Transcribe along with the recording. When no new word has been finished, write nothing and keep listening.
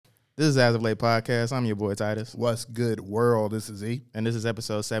This is As of Late Podcast. I'm your boy Titus. What's good, world? This is E. And this is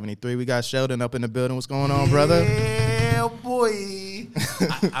episode 73. We got Sheldon up in the building. What's going on, brother? Yeah, boy.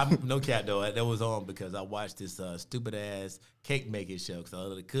 I'm no cat, though. That was on because I watched this stupid-ass cake-making show because I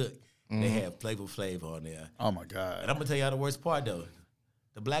love to cook. They have Flavor Flav on there. Oh, my God. And I'm going to tell y'all the worst part, though.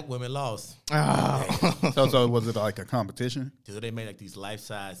 The black women lost. Oh. So was it like a competition? So they made like these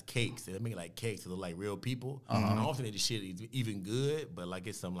life-size cakes. They make like cakes that look like real people. I don't think the shit is even good, but like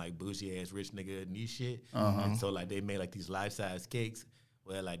it's some like bougie-ass rich nigga niche shit. And so like they made like these life-size cakes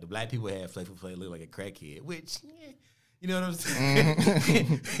where like the black people had Flavor Flav look like a crackhead, which, you know what I'm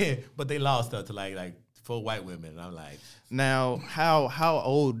saying? But they lost to like 4 white women. And I'm like, Now, how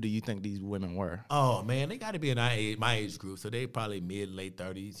old do you think these women were? oh man, they got to be in my age group, so they probably mid-late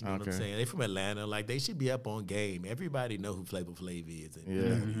 30s. You know what I'm saying? They from Atlanta, like they should be up on game. Everybody know who Flavor Flav is. In the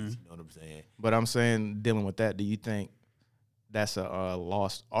 30s, you know what I'm saying? But I'm saying, dealing with that, do you think that's a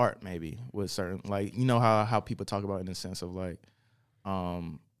lost art maybe with certain, like, you know how people talk about it in the sense of like,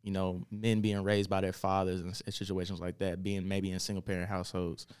 you know, men being raised by their fathers and situations like that, being maybe in single-parent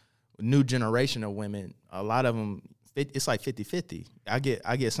households. New generation of women, a lot of them, it's like 50-50. I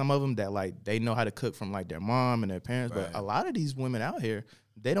get some of them that like they know how to cook from like their mom and their parents, but a lot of these women out here,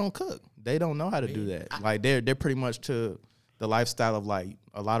 they don't cook. They don't know how to do that. Like they're pretty much to the lifestyle of like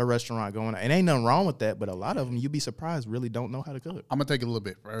a lot of restaurant going on. And ain't nothing wrong with that, but a lot of them, you'd be surprised, really don't know how to cook. I'm going to take it a little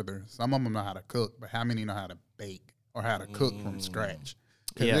bit further. Some of them know how to cook, but how many know how to bake or how to cook from scratch?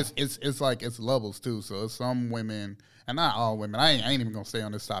 Because it's like it's levels too. So it's some women, and not all women. I ain't even gonna stay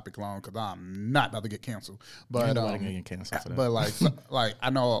on this topic long because I'm not about to get canceled. But Nobody gonna get canceled for that. but like I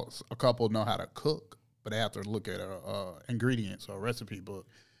know a couple know how to cook, but they have to look at ingredients or a recipe book.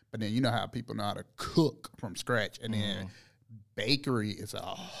 But then you know how people know how to cook from scratch, and then bakery is a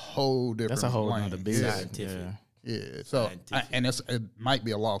whole different. That's a whole lane. other business. Scientific. Yeah. So and it might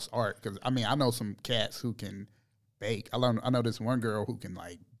be a lost art because I mean I know some cats who can bake. I know this one girl who can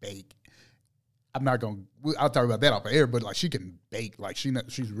like bake. I'm not gonna. I'll talk about that off the air, but like she can bake. Like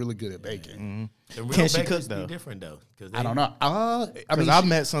she's really good at baking. The real Can she bakers cook, though? be different though. I don't know. I Because mean, I've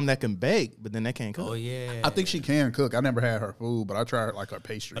met some that can bake, but then they can't cook. Oh yeah. I think she can cook. I never had her food, but I tried like her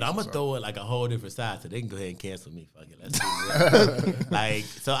pastries. But I'm gonna throw it like a whole different side, so they can go ahead and cancel me. Fuck it, let's do it. Like,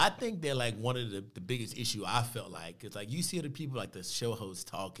 so I think they're like one of the biggest issue I felt like, cause like you see the people like the show hosts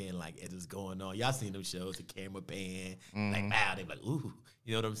talking like as it's going on. Y'all seen them shows, the camera pan, like wow, they like ooh,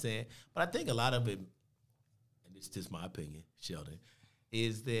 you know what I'm saying? But I think a lot of it, and it's just my opinion, Sheldon,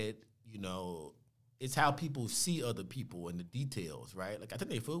 is that you know. It's how people see other people and the details, right? Like I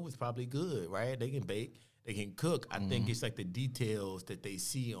think their food was probably good, right? They can bake, they can cook. I think it's like the details that they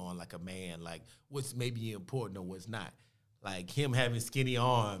see on like a man, like what's maybe important or what's not. Like him having skinny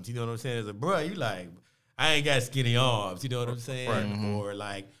arms, you know what I'm saying? As a bro, you like, I ain't got skinny arms, you know what I'm saying? Right. Or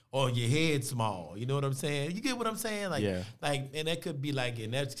like, or your head small, you know what I'm saying? You get what I'm saying? Like, like, and that could be like,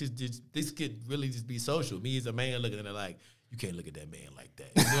 and that's just this could really just be social. Me as a man looking at it like, you can't look at that man like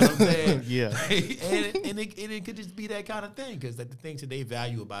that. You know what I'm saying? and it could just be that kind of thing because like the things that they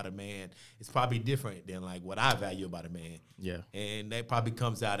value about a man is probably different than like what I value about a man. Yeah. And that probably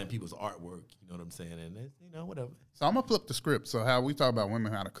comes out in people's artwork. You know what I'm saying? And it's, you know, whatever. So I'm gonna flip the script. So how we talk about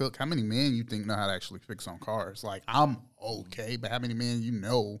women how to cook? How many men you think know how to actually fix on cars? Like I'm okay, but how many men you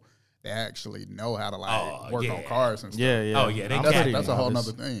know that actually know how to like work on cars and stuff? Yeah. Oh yeah, That's a whole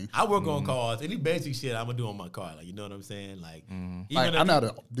nother thing. I work on cars. Any basic shit I'm gonna do on my car. Like you know what I'm saying? Like, Like I know how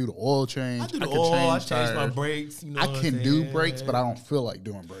to do the oil change. I do the oil. I change my brakes. You know I what can I'm do saying? brakes, but I don't feel like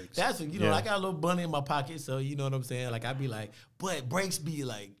doing brakes. That's what, you know. I got a little bunny in my pocket, so you know what I'm saying. Like I be like, but brakes be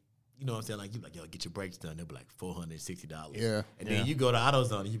like. You know what I'm saying? Like, you like, yo, get your brakes done. They'll be like $460. Yeah. And then you go to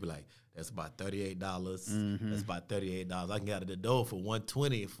AutoZone and you be like, that's about $38. That's about $38. I can get out of the door for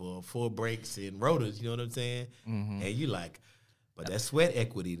 $120 for 4 brakes and rotors. You know what I'm saying? And you like, but that's sweat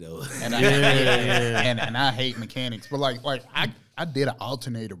equity though. And and I hate mechanics. But like I did an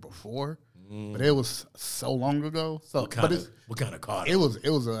alternator before. But it was so long ago. So what kind of car? It was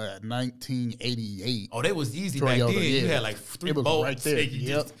a 1988. Oh, that was easy Toyota, back then. yeah. You had like 3 bolts. Right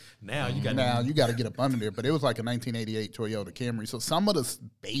there. Now you got to get up under there. But it was like a 1988 Toyota Camry. So some of the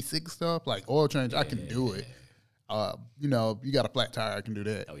basic stuff like oil change, I can do it. You know, you got a flat tire, I can do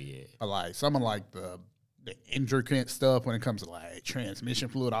that. Oh yeah. But like some of like the intricate stuff when it comes to like transmission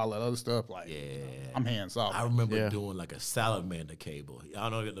fluid, all that other stuff, like I'm hands off. I remember doing like a salamander cable. I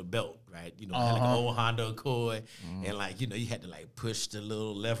don't know the belt, right? You know, I had like an old Honda Accord, and like you know, you had to like push the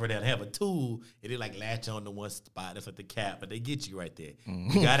little lever down, have a tool, and it like latch on to one spot. That's like the cap, but they get you right there.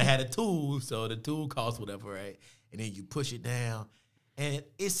 You gotta have a tool, so the tool costs whatever, right? And then you push it down. And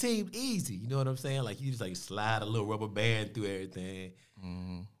it seemed easy, you know what I'm saying? Like you just like slide a little rubber band through everything.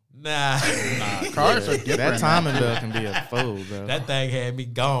 Cars are different. That timing belt can be a fool, bro. That thing had me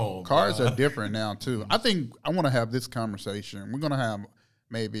gone. Cars are different now too. I think I want to have this conversation. We're gonna have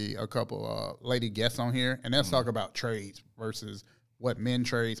maybe a couple lady guests on here, and let's talk about trades versus what men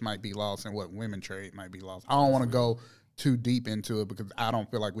trades might be lost and what women trade might be lost. I don't want to go too deep into it because I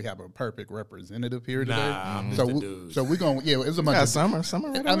don't feel like we have a perfect representative here today. I'm so we're gonna it's a bunch of summer.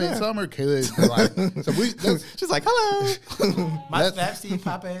 Right I mean, summer kids. Like, so she's like, hello. My Snapseed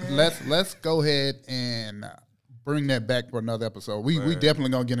popping. Let's go ahead and bring that back for another episode. We definitely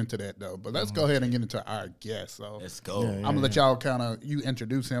gonna get into that though. But let's go ahead and get into our guest. So let's go. I'm gonna let y'all kind of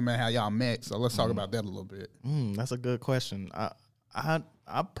introduce him and how y'all met. So let's talk about that a little bit. That's a good question.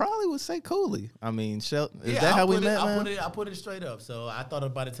 I probably would say Cooley. I mean, Sheldon, is that how we met, man? I put it straight up. So I thought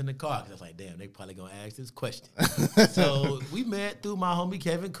about it in the car because I was like, damn, they probably going to ask this question. So we met through my homie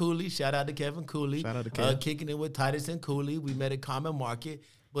Kevin Cooley. Shout out to Kevin Cooley. Shout out to Kevin. Kicking it with Titus and Cooley. We met at Common Market.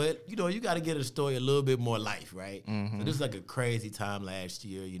 But, you got to get a story a little bit more life, right? Mm-hmm. So this is like a crazy time last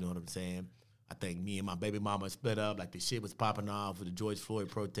year, you know what I'm saying? I think me and my baby mama split up. Like the shit was popping off with the George Floyd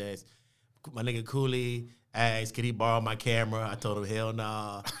protest. My nigga Cooley asked, could he borrow my camera? I told him, hell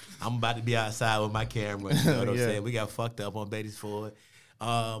nah. I'm about to be outside with my camera. You know what I'm saying? We got fucked up on Beatty's Ford.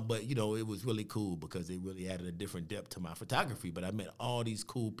 But, it was really cool because it really added a different depth to my photography. But I met all these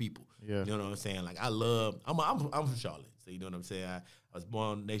cool people. Yeah. You know what I'm saying? Like, I'm from Charlotte. So, you know what I'm saying? I was born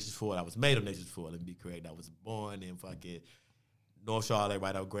on Nations Ford. I was made on Nations Ford, let me be correct. I was born in fucking North Charlotte,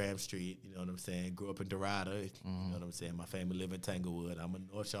 right off Graham Street. You know what I'm saying? Grew up in Dorada. You know what I'm saying? My family live in Tanglewood. I'm a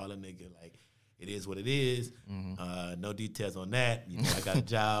North Charlotte nigga. Like, it is what it is. No details on that. I got a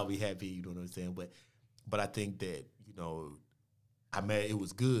job. We happy. You know what I'm saying? But I think that, it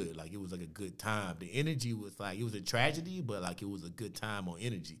was good. Like, it was like a good time. The energy was like, it was a tragedy, but like it was a good time on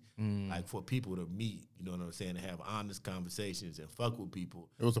energy. Like for people to meet, you know what I'm saying, to have honest conversations and fuck with people.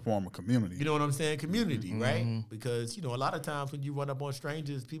 It was a form of community. You know what I'm saying? Community, right? Because, a lot of times when you run up on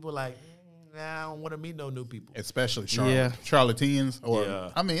strangers, people like, I don't want to meet no new people. Especially Charlatans.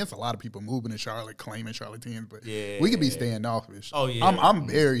 I mean, it's a lot of people moving to Charlotte, claiming Charlatans, but we could be standoffish. Oh, yeah. I'm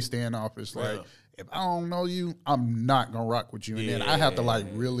very standoffish. Like, if I don't know you, I'm not going to rock with you. And then I have to, like,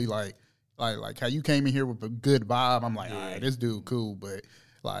 really, like how you came in here with a good vibe. I'm like, all right, this dude cool. But,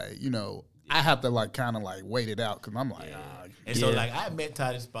 like, I have to, like, kind of, like, wait it out because I'm like, And so, like, I met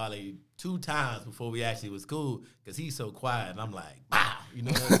Titus probably 2 times before we actually was cool because he's so quiet. And I'm like, wow. You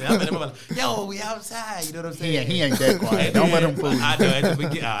know what I'm saying? I'm like, yo, we outside. You know what I'm saying? He ain't that quiet. Don't let him fool you. I know at the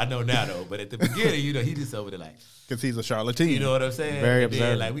beginning. I know now, though. But at the beginning, he just over there like. Because he's a charlatan. You know what I'm saying? Very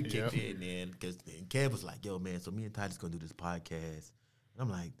observant. observant. Like, we kicked in, man. Because Kev was like, yo, man, so me and Titus going to do this podcast. And I'm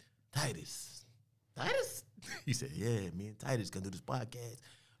like, Titus? He said, yeah, me and Titus going to do this podcast.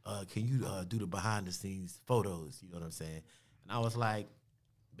 Can you do the behind-the-scenes photos? You know what I'm saying? And I was like,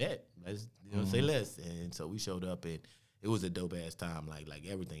 bet. Let's, say less. And so we showed up, and it was a dope-ass time, like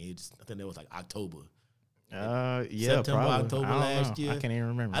everything. I think that was like October. September, probably. October last year. I can't even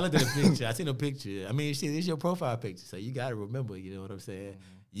remember. I looked at the picture. I seen a picture. I mean, shit, it's your profile picture, so you got to remember, you know what I'm saying?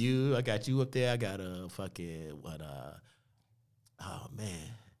 I got you up there. I got a fucking, oh, man.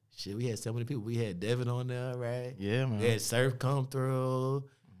 Shit, we had so many people. We had Devin on there, right? Yeah, man. We had Surf come through.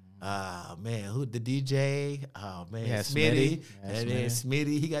 Man, who the DJ? Oh, man, Smitty. And then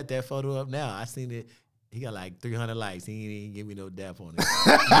Smitty, he got that photo up now. I seen it. He got like 300 likes. He ain't give me no dap on it.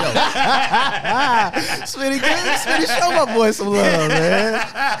 Smitty, show my boy some love, man.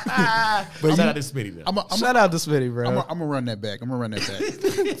 But shout out to Smitty, though. Shout out to Smitty, bro. I'm going to run that back.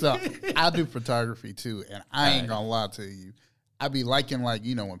 So I do photography, too, and I ain't going to lie to you. I be liking, like,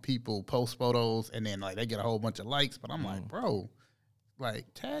 when people post photos and then, like, they get a whole bunch of likes, but I'm like, bro, like,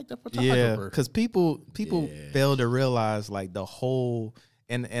 tag the photographer. Yeah, because people fail to realize, like, the whole...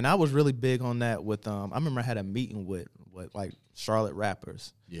 And I was really big on that with I remember I had a meeting with like Charlotte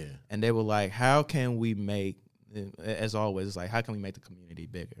rappers. Yeah. And they were like, how can we make, as always, it's like, how can we make the community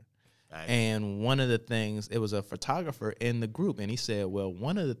bigger? Right. And one of the things, it was a photographer in the group, and he said, well,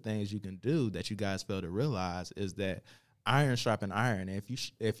 one of the things you can do that you guys fail to realize is that iron sharpen iron. And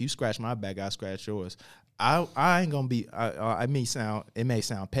if you scratch my back, I scratch yours. I ain't gonna be. It may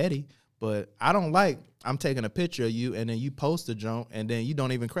sound petty, but I'm taking a picture of you, and then you post the junk, and then you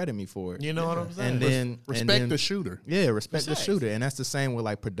don't even credit me for it. You know what I'm saying? And then respect the shooter. Yeah, respect the shooter, and that's the same with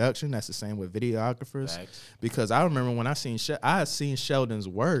like production. That's the same with videographers. Facts. Because I remember when I had seen Sheldon's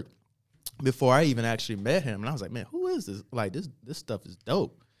work before I even actually met him, and I was like, man, who is this? Like this stuff is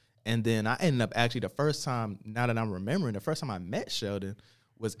dope. And then I ended up actually the first time I met Sheldon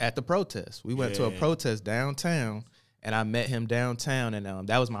was at the protest. We went to a protest downtown, and I met him downtown, and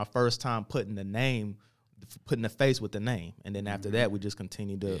that was my first time putting the name putting the face with the name. And then after that, we just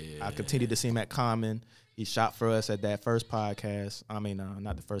continued to. I continued to see him at Common. He shot for us at that first podcast. I mean,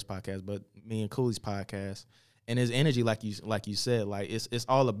 not the first podcast, but me and Cooley's podcast. And his energy, like you said, like it's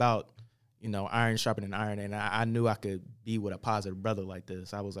all about, you know, iron sharpening iron. And I knew I could be with a positive brother like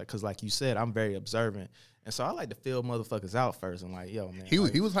this. I was like, because like you said, I'm very observant. And so I like to feel motherfuckers out first. And like, yo, man. He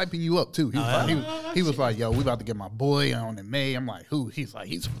was hyping you up, too. He was like, yo, we about to get my boy on in May. I'm like, who? He's like,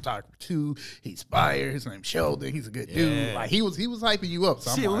 he's a photographer, too. He's fire. His name's Sheldon. He's a good dude. Like, he was hyping you up.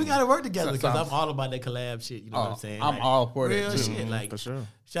 So shit, like, we got to work together because I'm all about that collab shit. You know what I'm saying? I'm like, all for that, real too. shit. Like, for sure.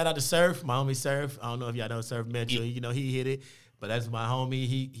 Shout out to Surf, my homie Surf. I don't know if y'all know Surf Metro. You know, he hit it. But that's my homie.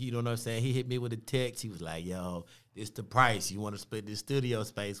 He you know what I'm saying? He hit me with a text. He was like, yo, this the price. You want to split this studio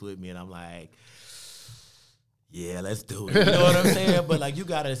space with me? And I'm like, yeah, let's do it. You know what I'm saying? But, like, you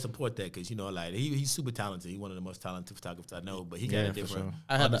got to support that because, you know, like, he's super talented. He's one of the most talented photographers I know. But he got a different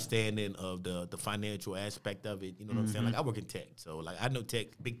understanding of the financial aspect of it. You know what I'm saying? Like, I work in tech. So, like, I know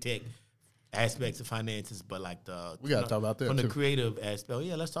big tech aspects of finances. But, like, we got to talk about that, from the creative aspect. Oh,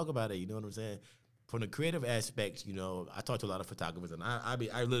 yeah, let's talk about it. You know what I'm saying? From the creative aspects, you know, I talk to a lot of photographers, and I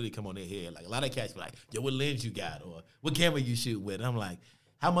literally come on their head. Like, a lot of cats be like, yo, what lens you got? Or what camera you shoot with? And I'm like,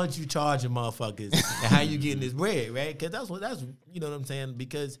 how much you charging motherfuckers and how you getting this bread, right? Because that's you know what I'm saying?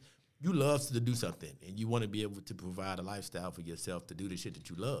 Because you love to do something and you want to be able to provide a lifestyle for yourself to do the shit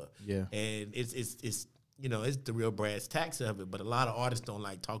that you love. Yeah. And it's you know, it's the real brass tacks of it, but a lot of artists don't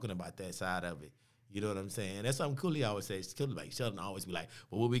like talking about that side of it. You know what I'm saying? That's something Cooley always says. Like Sheldon always be like,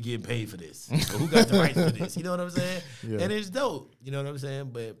 well, what we getting paid for this? Or who got the rights for this? You know what I'm saying? Yeah. And it's dope. You know what I'm saying?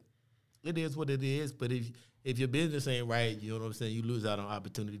 But it is what it is. But if your business ain't right, you know what I'm saying, you lose out on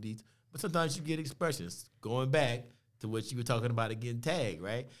opportunities. But sometimes you get expressions. Going back to what you were talking about getting tagged,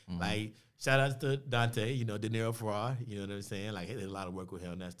 right? Mm-hmm. Like, shout out to Dante, you know, De Niro Farrar, you know what I'm saying? Like, he did a lot of work with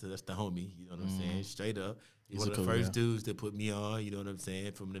him. That's the homie, you know what I'm saying? Straight up. He's one of the first dudes that put me on, you know what I'm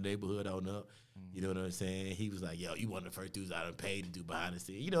saying, from the neighborhood on up. You know what I'm saying? He was like, yo, you one of the first dudes I done paid to do behind the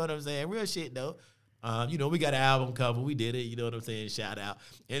scenes. You know what I'm saying? Real shit, though. You know, we got an album cover. We did it. You know what I'm saying? Shout out.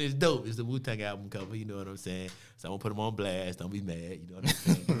 And it's dope. It's the Wu-Tang album cover. You know what I'm saying? So I'm going to put them on blast. Don't be mad. You know what I'm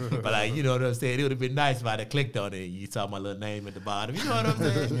saying? But, like, you know what I'm saying? It would have been nice if I had clicked on it and you saw my little name at the bottom. You know what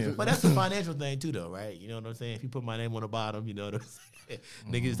I'm saying? But that's a financial thing, too, though, right? You know what I'm saying? If you put my name on the bottom, you know what I'm saying?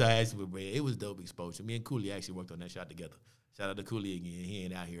 Niggas start asking for bread. It was dope exposure. Me and Cooley actually worked on that shot together. Shout out to Cooley again. He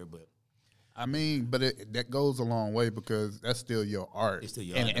ain't out here, but. I mean, but that goes a long way because that's still your art. It's still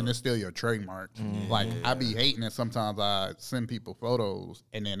your art, and it's still your trademark. Mm-hmm. Like, I be hating that sometimes I send people photos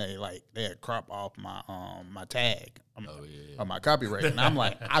and then they crop off my my tag or my copyright. And I'm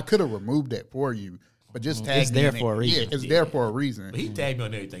like, I could have removed that for you, but just tag it's there for a reason. Yeah, it's there for a reason. But he tagged me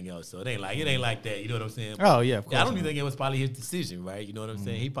on everything else, so it ain't like that. You know what I'm saying? Oh, yeah, of course. I don't even think it was probably his decision, right? You know what I'm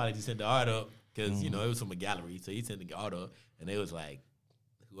saying? He probably just sent the art up because, you know, it was from a gallery. So he sent the art up, and it was like,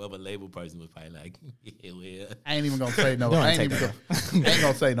 whoever label person was probably like, yeah, well. I ain't even gonna say no. I ain't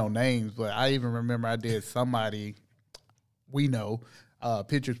gonna say no names, but I even remember I did somebody we know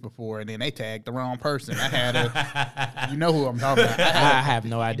pictures before, and then they tagged the wrong person. I had you know who I'm talking about. I have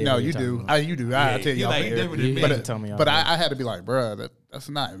no idea. No, you do. You do. I'll tell you. But I had to be like, bro, that's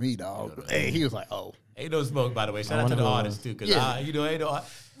not me, dog. Hey, he was like, oh. Ain't no smoke, by the way. Shout out to the artists, too, because, you know, ain't no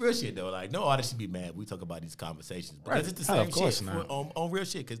real shit, though. Like, no artist should be mad. We talk about these conversations. Because it's the same shit on real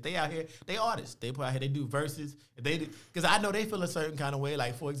shit, because they out here, they artists. They put out here, they do verses. Because I know they feel a certain kind of way.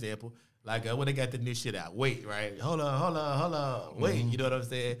 Like, for example, like when they got the new shit out. Wait, right? Hold on. Wait, you know what I'm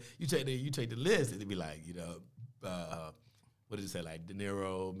saying? You take the list, and it be like, you know, what did it say? Like De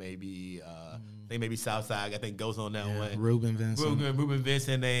Niro, maybe, I think maybe Southside, I think goes on that one. Ruben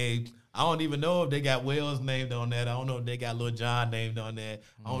Vincent. I don't even know if they got Wells named on that. I don't know if they got Lil Jon named on that.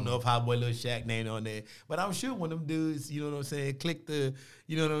 I don't know if Hot Boy Lil Shaq named on that. But I'm sure when them dudes, you know what I'm saying, click the,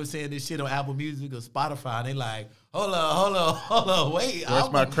 you know what I'm saying, this shit on Apple Music or Spotify, and they like, hold on, wait. Where's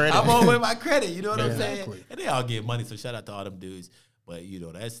my credit? I'm on with my credit, you know what I'm saying? Exactly. And they all get money, so shout out to all them dudes. But, you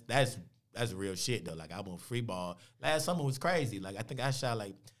know, that's real shit, though. Like, I'm on free ball. Last summer was crazy. Like, I think I shot,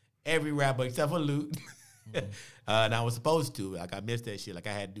 like, every rapper except for Luke. And I was supposed to. Like, I missed that shit. Like,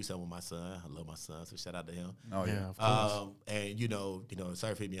 I had to do something with my son. I love my son, so shout out to him. Oh, yeah, of course. And, you know,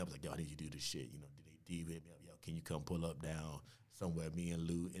 Surf hit me up. I was like, yo, I need you to do this shit. You know, D hit me up. Yo, can you come pull up down somewhere, me and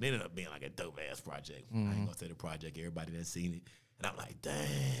Luke? And it ended up being, like, a dope-ass project. I ain't gonna say the project. Everybody done seen it. And I'm like,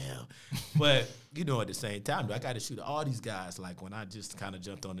 damn. But, you know, at the same time, I got to shoot all these guys, like, when I just kind of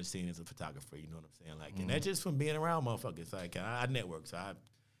jumped on the scene as a photographer, you know what I'm saying? Like, and that's just from being around motherfuckers. Like, I network, so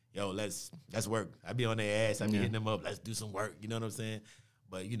let's work. I be on their ass. I be hitting them up. Let's do some work. You know what I'm saying?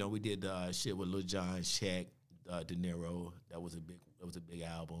 But, you know, we did shit with Lil Jon, Shaq, De Niro. That was a big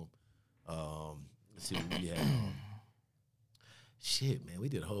album. Let's see what we had. Shit, man, we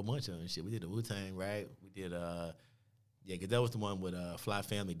did a whole bunch of shit. We did the Wu-Tang, right? We did, because that was the one with Fly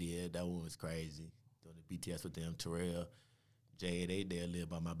Family did. That one was crazy. Doing the BTS with them, Terrell, Jay, they there live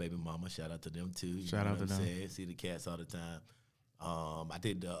by my baby mama. Shout out to them too. Shout out to them. See the cats all the time. I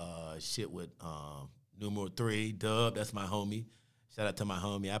did the shit with Numero 3, Dub. That's my homie. Shout out to my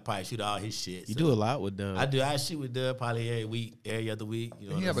homie. I probably shoot all his shit. You do a lot with Dub. I do. I shoot with Dub probably every week, every other week. You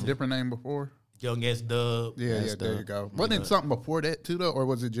know, Did you have a different name before? Young S Dub. Yeah, there you go. Wasn't it something before that too, though, or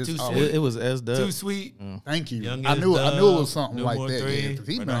was it just? It was S Dub. Too Sweet. Thank you. Young I knew it was something No like More that. 3,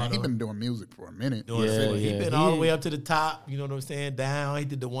 Because he been doing music for a minute. He been all the way up to the top. You know what I'm saying? Down. He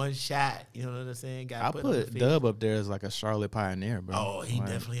did the one shot. You know what I'm saying? I put Dub up there as like a Charlotte pioneer, bro. Oh, he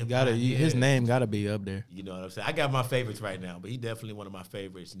definitely a pioneer. His name got to be up there. You know what I'm saying? I got my favorites right now, but he definitely one of my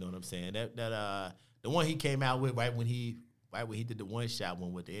favorites. You know what I'm saying? That the one he came out with right when he did the one shot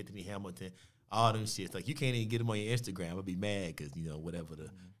one with the Anthony Hamilton. All them shits. Like, you can't even get them on your Instagram. I'll be mad because, you know, whatever the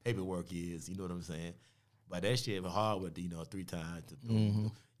paperwork is, you know what I'm saying? But that shit was hard with, 3 times.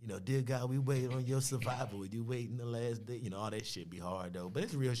 You know, dear God, we wait on your survival. You waiting the last day. You know, all that shit be hard, though. But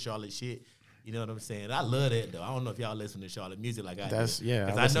it's real Charlotte shit. You know what I'm saying? I love that, though. I don't know if y'all listen to Charlotte music like I do. Yeah.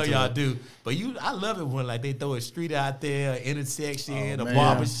 Because I know y'all do. But I love it when, like, they throw a street out there, an intersection, a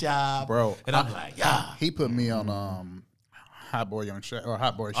barbershop. Bro. And I'm like, yeah. He put me on Hot Boy Young Shaq or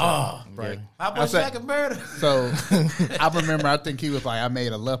Hot Boy Shaq. Oh, right. Hot Boy Shaq and Murder. So I remember, I think he was like, I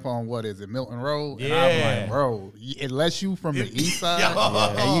made a left on Milton Road. Yeah. And I'm like, bro, unless you from the east side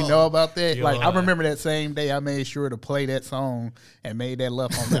and you know about that. Like, I remember that same day I made sure to play that song and made that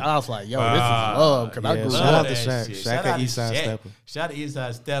left on. I was like, yo, this is love. Because I grew shout out up. to Shaq. Shaq at East Side Stepper. Shout out to East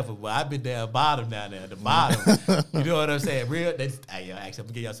Side Stepper. But I've been down bottom down there, at the bottom. You know what I'm saying? Hey, yo, actually, I'm going to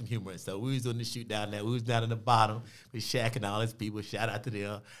give y'all some humor. So we was on the shoot down there. We was down in the bottom with Shaq and all his people. Shout out to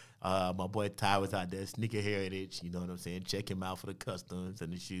them. My boy Ty was out there, Sneaker Heritage, you know what I'm saying? Check him out for the customs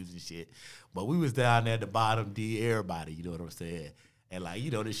and the shoes and shit. But we was down there at the bottom, everybody, you know what I'm saying? And like,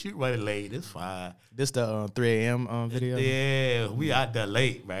 the shoot running late, it's fine. This the 3 a.m. Video? Yeah, we out there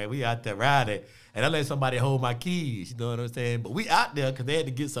late, right? We out there riding. And I let somebody hold my keys, you know what I'm saying? But we out there because they had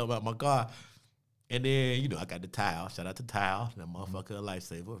to get something out my car. And then, I got the towel. Shout out to Towel. That motherfucker a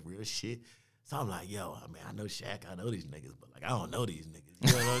lifesaver, real shit. So I'm like, yo, I know Shaq, I know these niggas, but like, I don't know these niggas.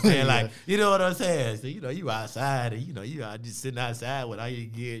 You know what I'm saying? Like, you know what I'm saying? So, you outside and, you out just sitting outside with all your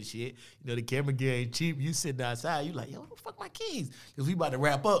gear and shit. The camera gear ain't cheap. You sitting outside, you like, yo, what the fuck my keys? Because we about to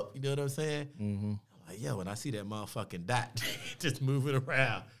wrap up. You know what I'm saying? I'm like, yo, when I see that motherfucking dot just moving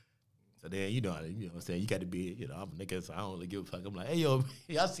around. So then, you know what I'm saying? You got to be, I'm a nigga, so I don't really give a fuck. I'm like, hey, yo,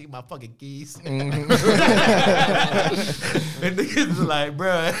 y'all see my fucking keys? And niggas is like,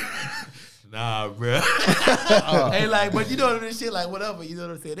 bruh. Nah, bro. Hey, like, but this shit, like, whatever, you know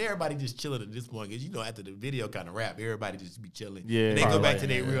what I'm saying? Everybody just chilling at this point, because, after the video kind of wrap, everybody just be chilling. Yeah. And they go back to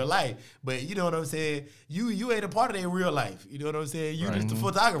their real life. But you know what I'm saying? You ain't a part of their real life. You know what I'm saying? You just a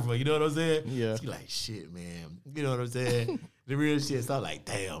photographer. You know what I'm saying? Yeah. So you like, shit, man. You know what I'm saying? The real shit. So I'm like,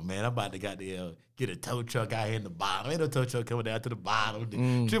 damn, man, I'm about to get a tow truck out here in the bottom. Ain't no tow truck coming down to the bottom. The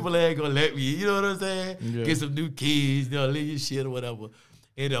AAA gonna let me, you know what I'm saying? Yeah. Get some new keys, leave your shit or whatever.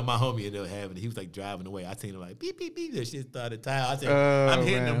 And my homie ended up having it. He was like driving away. I seen him like beep beep beep. That shit started tile. I said, I'm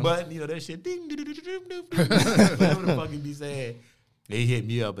hitting the button. That shit ding ding ding ding ding ding. Whatever the fuck he be saying. He hit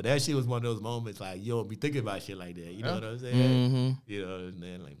me up, but that shit was one of those moments like you don't be thinking about shit like that. You know what I'm saying? You know, and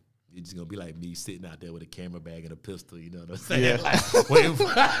then like it's just gonna be like me sitting out there with a camera bag and a pistol. You know what I'm saying? Yeah. Like,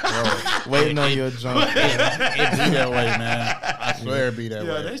 waiting on your jump. It be that way, man. I swear it be that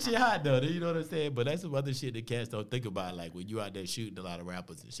way. That shit hot though. You know what I'm saying? But that's some other shit that cats don't think about. Like when you out there shooting a lot of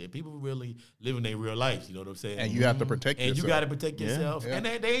rappers and shit, people really living their real life. You know what I'm saying? And you have to protect yourself. And you got to protect yourself. Yeah. And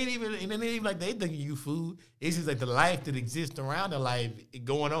they ain't even like they thinking you food. It's just like the life that exists around the life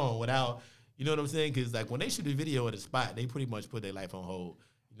going on without. You know what I'm saying? Because like when they shoot a video at a spot, they pretty much put their life on hold.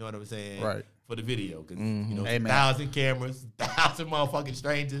 You know what I'm saying? Right. For the video. Because, 1,000 cameras, 1,000 motherfucking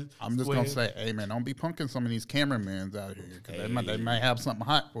strangers. I'm just going to say, hey, man, don't be punking some of these cameramans out here. Because they might have something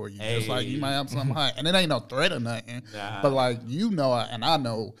hot for you. Just like you might have something hot. And it ain't no threat or nothing. Nah. But like, and I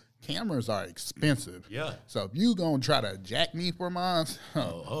know cameras are expensive. Yeah. So if you going to try to jack me for mine.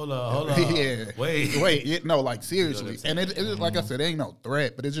 Hold on. Yeah. Wait. No, like seriously. And it is, like I said, it ain't no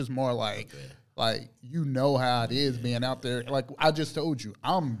threat. But it's just more like... Okay. Like, how it is being out there. Like, I just told you,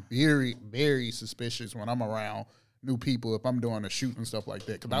 I'm very, very suspicious when I'm around new people if I'm doing a shoot and stuff like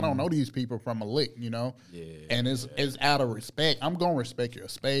that. Because I don't know these people from a lick, Yeah. And it's out of respect. I'm going to respect your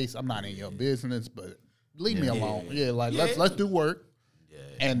space. I'm not in your business, but leave me alone. Yeah, like, let's do work. Yeah.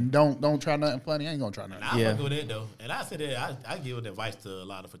 And don't try nothing funny. I ain't gonna try nothing. I fuck with it though, and I said that I give advice to a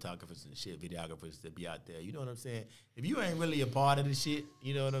lot of photographers and shit, videographers that be out there. You know what I'm saying? If you ain't really a part of the shit,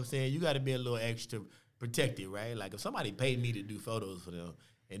 you know what I'm saying? You got to be a little extra protected, right? Like if somebody paid me to do photos for them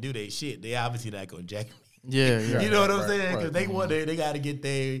and do their shit, they obviously not gonna jack me. Yeah, you know what I'm saying? Because they want they got to get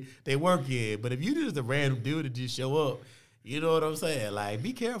they work in. But if you just a random dude that just show up, you know what I'm saying? Like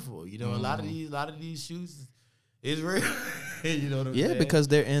be careful. You know, a lot of these shoots is real. You know what I'm saying? Yeah, because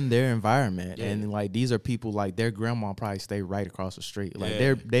they're in their environment, and like these are people like their grandma probably stay right across the street. Like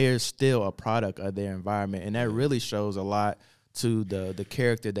they're still a product of their environment, and that really shows a lot to the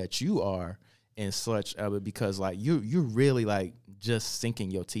character that you are and such of it. Because like you're really like just sinking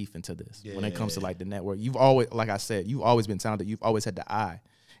your teeth into this when it comes to like the network. You've always, like I said, you've always been talented. You've always had the eye.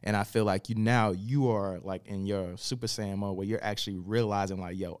 And I feel like you are like in your Super Saiyan mode where you're actually realizing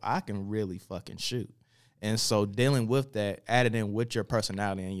like, yo, I can really fucking shoot. And so dealing with that, added in with your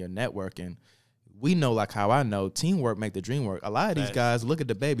personality and your networking, we know, like how I know, teamwork make the dream work. A lot of these guys, look at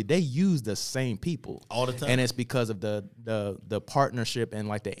the baby, they use the same people all the time, and it's because of the partnership and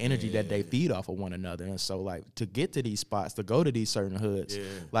like the energy that they feed off of one another. And so like to get to these spots, to go to these certain hoods,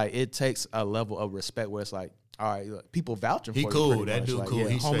 like it takes a level of respect where it's like, all right, look, people vouching for you. He cool. That dude like, cool. Yeah,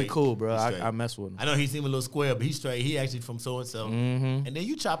 He's homie straight. cool, bro. I mess with him. I know he seemed a little square, but he's straight. He actually from so and so. And then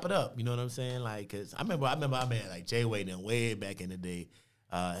you chop it up. You know what I'm saying? Like, cause I remember I met like Jay Way then way back in the day.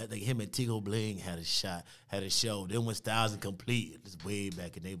 I think him and Tigo Bling had a show. Then when Styles and Complete, this way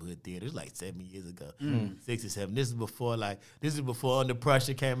back in neighborhood theater, it was like 7 years ago, 6 or 7. This is before Under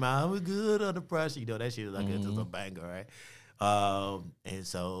Pressure came out. We're good under pressure. You know that shit is like just a banger, right? And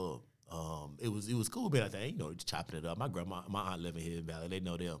so. It was cool being out there, you know, chopping it up. My aunt living here in Valley, they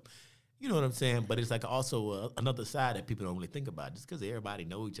know them. You know what I'm saying? But it's like also another side that people don't really think about. Just because everybody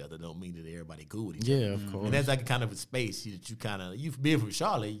know each other don't mean that everybody cool with each other. Yeah, of course. And that's like a kind of a space that you being from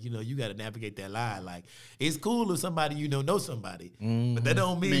Charlotte, you know, you got to navigate that line. Like, it's cool if somebody you know somebody. But that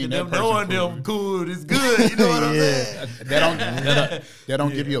don't mean that them knowing them cool is good. You know what I'm saying? They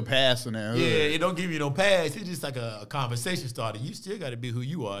don't give you a pass in there. Yeah, it don't give you no pass. It's just like a conversation starter. You still got to be who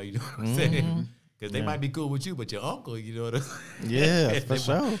you are. You know what I'm saying? Because they might be cool with you, but your uncle, you know what I'm saying? Yeah, for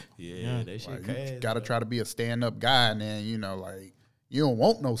sure. Yeah, that shit like, crazy. You got to try to be a stand-up guy, and then, you know, like, you don't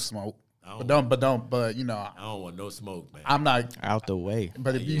want no smoke. But you know. I don't want no smoke, man. I'm not. Out the way.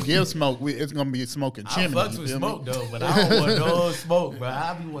 But if you give smoke, it's going to be smoking chimney. I fucks with smoke, though, but I don't want no smoke, bro.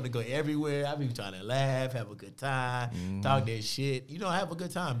 I be want to go everywhere. I be trying to laugh, have a good time, talk that shit. You know, have a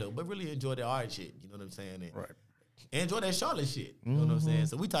good time, though, but really enjoy the art shit. You know what I'm saying? And right. enjoy that Charlotte shit. You know what I'm saying?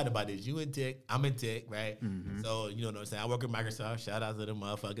 So we talked about this. You in tech, I'm in tech, right? So, you know what I'm saying? I work at Microsoft. Shout out to the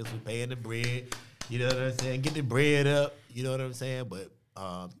motherfuckers for paying the bread. You know what I'm saying? Get the bread up. You know what I'm saying? But,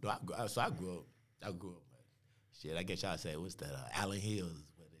 I grew up. Like, shit, I guess y'all say, what's that? Allen Hills is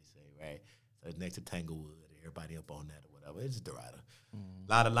what they say, right? So it's next to Tanglewood. Everybody up on that or whatever. It's just Dorada.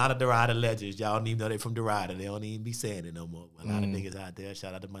 A lot of Dorada legends. Y'all don't even know they from Dorada. They don't even be saying it no more. A lot of niggas out there.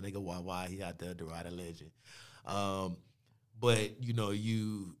 Shout out to my nigga Wawa. He out there, Dorada legend. But you know,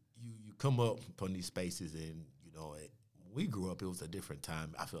 you come up from these spaces, and you know, when we grew up, it was a different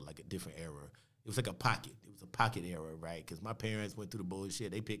time. I feel like a different era. It was like a pocket. It was a pocket era, right? Because my parents went through the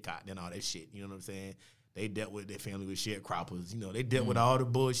bullshit. They picked cotton and all that shit. You know what I'm saying? They dealt with their family with sharecroppers. You know, they dealt with all the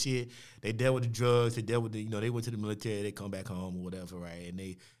bullshit. They dealt with the drugs. They dealt with the, you know, they went to the military. They come back home or whatever, right? And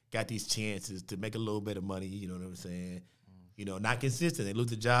they got these chances to make a little bit of money. You know what I'm saying? You know, not consistent. They lose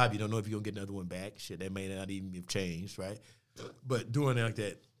the job. You don't know if you're going to get another one back. Shit, that may not even have changed, right? But during like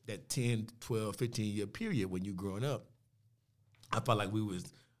that 10, 12, 15-year period when you growing up, I felt like we was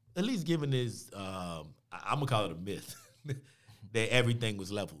at least given this, I'm going to call it a myth, that everything was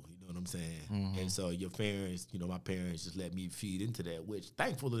level. You know what I'm saying? And so your parents, you know, my parents just let me feed into that, which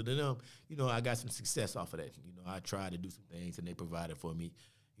thankfully to them, you know, I got some success off of that. You know, I tried to do some things and they provided for me.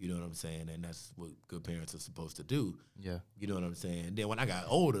 You know what I'm saying? And that's what good parents are supposed to do. Yeah. You know what I'm saying? And then when I got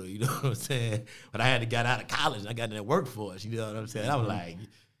older, you know what I'm saying? When I had to get out of college, I got in the workforce, you know what I'm saying? I was like,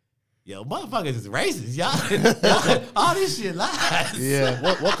 yo, motherfuckers is racist. Y'all all this shit lies. Yeah.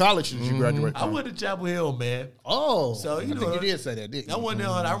 What college did you graduate from? I went to Chapel Hill, man. Oh. So, you know. I think you did say that, didn't you? I went there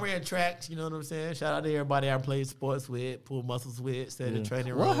and I ran tracks, you know what I'm saying? Shout out to everybody I played sports with, pulled muscles with, stayed in the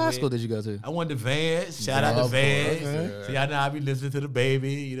training room. What high school did you go to? I went to Vance. Shout out to Vance. Okay. See, I know I be listening to the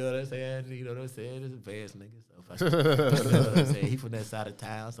baby. You know what I'm saying? You know what I'm saying? It's a Vance nigga. So you know what I'm saying? He from that side of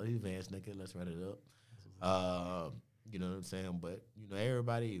town, so he's Vance nigga. Let's run it up. You know what I'm saying? But, you know,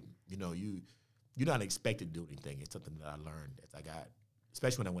 everybody, you know, you're not expected to do anything. It's something that I learned as I got,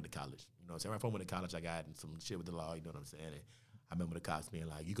 especially when I went to college. You know what I'm saying? Right before I went to college, I got in some shit with the law, you know what I'm saying? And I remember the cops being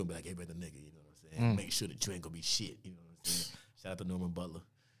like, you going to be like every other nigga, you know what I'm saying? Make sure that you ain't going to be shit, you know what I'm saying? Shout out to Norman Butler.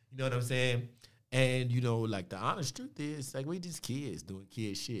 You know what I'm saying? And, you know, like, the honest truth is, like, we just kids doing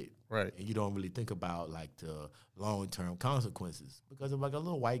kid shit. Right. And you don't really think about, like, the long-term consequences. Because if, like, a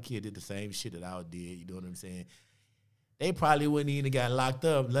little white kid did the same shit that I did, you know what I'm saying? They probably wouldn't even got locked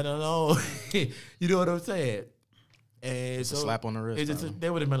up, let alone, you know what I'm saying? And it's a slap on the wrist. They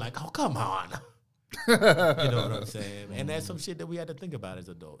would have been like, oh, come on. You know what I'm saying? And that's some shit that we had to think about as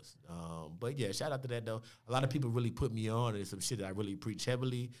adults. But yeah, shout out to that though. A lot of people really put me on, and it's some shit that I really preach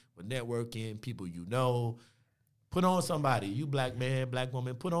heavily with networking, people you know. Put on somebody, you black man, black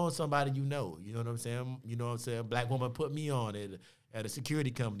woman, put on somebody you know. You know what I'm saying? You know what I'm saying? Black woman put me on at a security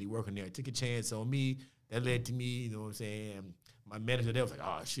company working there. Took a chance on me. That led to me, you know what I'm saying? My manager there was like,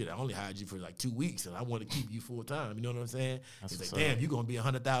 oh, shit, I only hired you for like 2 weeks, and I want to keep you full time. You know what I'm saying? He's like, damn, you're going to be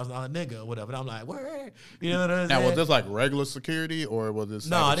 $100,000 nigga or whatever. And I'm like, where? You know what I'm saying? Now, was this like regular security or was this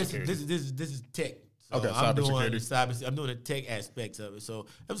this is tech. So okay, I'm doing the tech aspects of it. So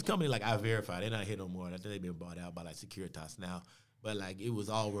it was a company like iVerify. They're not here no more. I think they've been bought out by like Securitas now. But like it was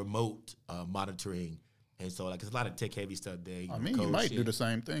all remote monitoring. And so, like, it's a lot of tech-heavy stuff there. I mean, you might do the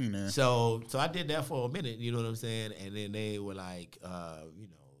same thing then. So I did that for a minute, you know what I'm saying? And then they were like, you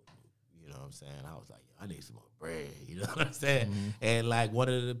know what I'm saying? I was like, I need some more bread, you know what I'm saying? Mm-hmm. And, like, one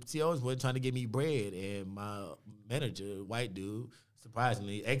of the CEOs was trying to give me bread, and my manager, white dude,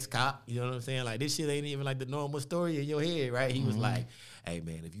 surprisingly, ex-cop, you know what I'm saying? Like, this shit ain't even, like, the normal story in your head, right? He was like, hey,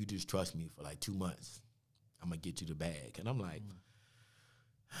 man, if you just trust me for, like, 2 months, I'm going to get you the bag. And I'm like,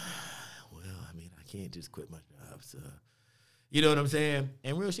 well, I mean, I can't just quit my job, so you know what I'm saying?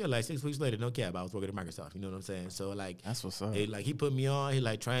 And real shit, like 6 weeks later, no cap, I was working at Microsoft. You know what I'm saying? So like, that's what's up. He put me on. He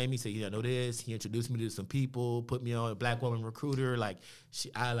like trained me. Said, I know this. He introduced me to some people. Put me on a black woman recruiter. Like,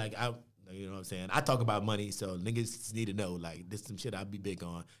 you know what I'm saying? I talk about money, so niggas need to know. Like, this is some shit I be big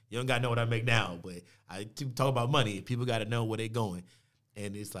on. You don't gotta know what I make now, but I talk about money. People gotta know where they going.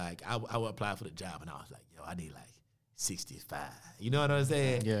 And it's like I would apply for the job, and I was like, yo, I need like 65. You know what I'm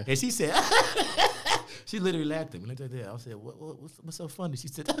saying? Yeah. And she said, she literally laughed at me. Looked at that. I said, what's so funny? She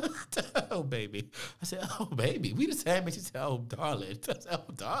said, oh, baby. I said, oh, baby. We the same. She said, oh, darling. I said,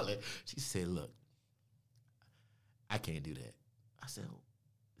 oh, darling. She said, look, I can't do that. I said, oh,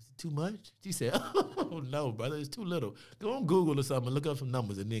 is it too much? She said, oh, no, brother. It's too little. Go on Google or something, look up some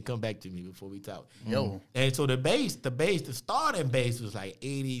numbers, and then come back to me before we talk. Yo. And so the starting base was like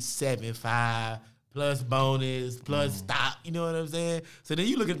 87.5. Plus bonus, plus stock, you know what I'm saying? So then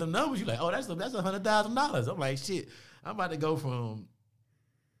you look at the numbers, you're like, oh, that's $100,000. I'm like, shit, I'm about to go from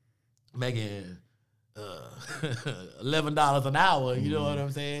making $11 an hour, you know what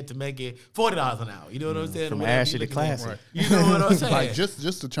I'm saying, to making $40 an hour, you know what I'm saying? From Ashley to Classic. Right. You know what I'm saying? Like,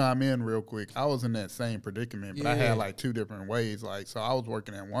 just to chime in real quick, I was in that same predicament, but I had like two different ways. Like, so I was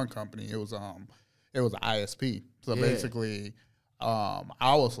working at one company, it was an ISP. So basically, I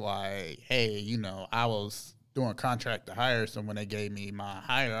was like, hey, you know, I was doing contract to hire. So when they gave me my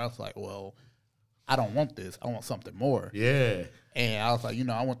hire, I was like, well, I don't want this. I want something more. Yeah. And I was like, you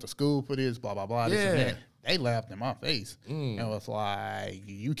know, I went to school for this, blah, blah, blah. This and that. They laughed in my face. And it was like,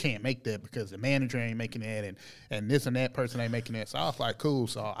 you can't make that because the manager ain't making that and this and that person ain't making that. So I was like, cool.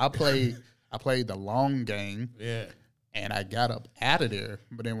 So I played the long game. Yeah. And I got up out of there.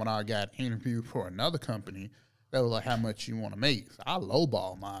 But then when I got interviewed for another company, they was like, how much you want to make? So I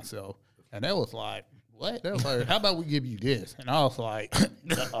lowballed myself. And they was like, what? They was like, how about we give you this? And I was like,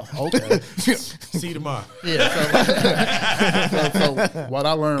 okay. See you tomorrow. Yeah. So what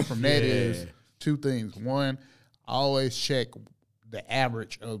I learned from that is two things. One, I always check the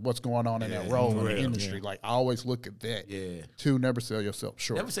average of what's going on in that role in the industry. Like, I always look at that. Yeah. Two, never sell yourself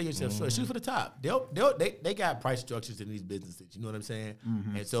short. Never sell yourself short. Shoot for the top. They got price structures in these businesses. You know what I'm saying?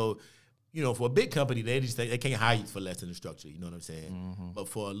 And so, you know, for a big company, they can't hire you for less than the structure. You know what I'm saying? But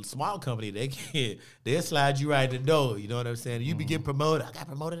for a small company, they'll slide you right in the door. You know what I'm saying? You be getting promoted. I got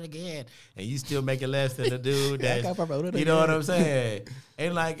promoted again, and you still making less than the dude that I got promoted. You know what I'm saying?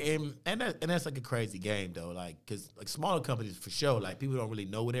 And like, and that's like a crazy game though. Like, because like smaller companies for sure, like people don't really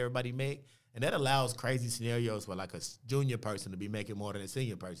know what everybody make. And that allows crazy scenarios for like a junior person to be making more than a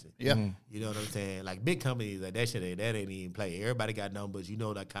senior person. Yeah. You know what I'm saying? Like big companies, like that ain't even play. Everybody got numbers. You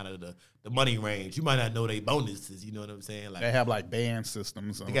know, like kind of the money range. You might not know they bonuses. You know what I'm saying? Like they have like band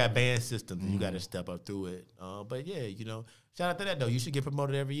systems. They got band systems, and you got to step up through it. But yeah, you know, shout out to that though. You should get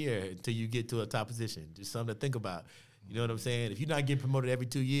promoted every year until you get to a top position. Just something to think about. You know what I'm saying? If you're not getting promoted every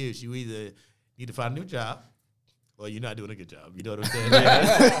 2 years, you either need to find a new job, well, you're not doing a good job. You know what I'm saying?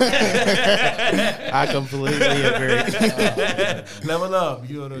 I completely agree. Level up.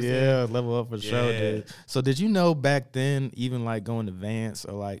 You know what I'm saying? Yeah, level up for sure, dude. So did you know back then, even like going to Vance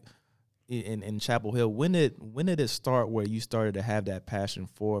or like, in Chapel Hill, when did it start where you started to have that passion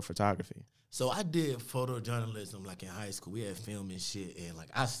for photography? So I did photojournalism like in high school. We had film and shit, and like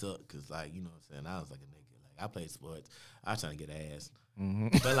I sucked because like you know what I'm saying, I was like a nigga. Like I played sports. I was trying to get ass. Mm-hmm.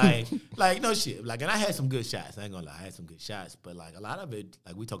 But like no shit. Like, and I had some good shots. I ain't gonna lie, I had some good shots. But like a lot of it,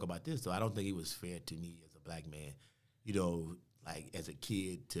 like we talk about this, so I don't think it was fair to me as a black man, you know, like as a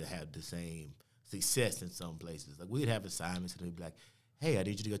kid to have the same success in some places. Like we'd have assignments and they'd be like, hey, I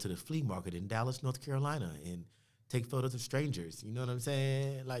need you to go to the flea market in Dallas, North Carolina and take photos of strangers. You know what I'm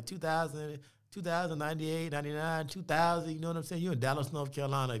saying? Like 2000, 98, 99, 2000, you know what I'm saying? You're in Dallas, North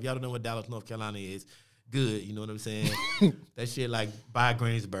Carolina. If y'all don't know what Dallas, North Carolina is, good, you know what I'm saying? That shit like by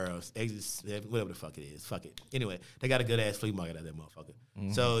Greensboro, whatever the fuck it is. Fuck it. Anyway, they got a good-ass flea market out there, motherfucker.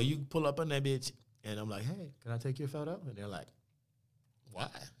 Mm-hmm. So you pull up on that bitch, and I'm like, hey, can I take your photo? And they're like, why?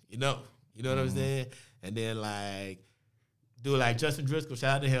 You know what I'm saying? And then like, do like Justin Driscoll,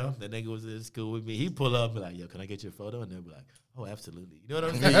 shout out to him. That nigga was in school with me. He pull up and be like, yo, can I get your photo? And they'll be like, oh, absolutely. You know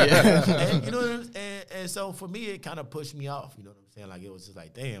what I'm saying? And, you know what I'm saying? And so for me, it kind of pushed me off. You know what I'm saying? Like, it was just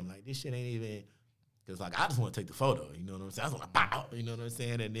like, damn, like this shit ain't even, because like, I just want to take the photo. You know what I'm saying? I just want to bow, you know what I'm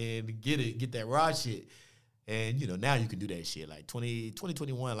saying? And then get that raw shit. And, you know, now you can do that shit. Like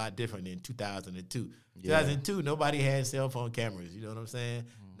 2021, a lot different than 2002. Yeah. 2002, nobody had cell phone cameras. You know what I'm saying?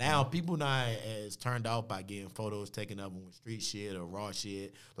 Mm-hmm. Now, people not as turned off by getting photos taken up on street shit or raw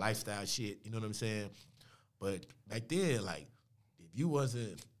shit, lifestyle shit. You know what I'm saying? But back then, like, if you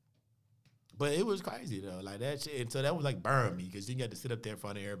wasn't... But it was crazy, though. Like, that shit. And so that was, like, burn me because you got to sit up there in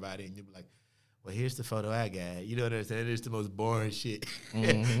front of everybody and you be like, well, here's the photo I got. You know what I'm saying? It's the most boring shit.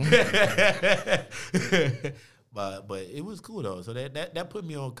 Mm-hmm. But it was cool, though. So that put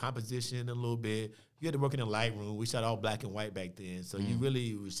me on composition a little bit. You had to work in the light room. We shot all black and white back then. So you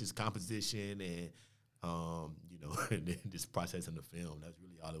really, it was just composition and, you know, and then just processing the film. That's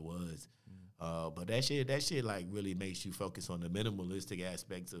really all it was. But that shit like really makes you focus on the minimalistic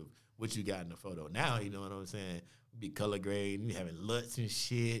aspects of what you got in the photo. Now, you know what I'm saying? Be color grading, you having LUTs and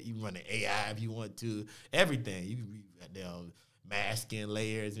shit. You running AI if you want to. Everything. You can be down masking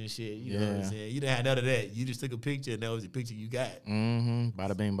layers and shit. You know what I'm saying? You didn't have none of that. You just took a picture and that was the picture you got. Mm-hmm.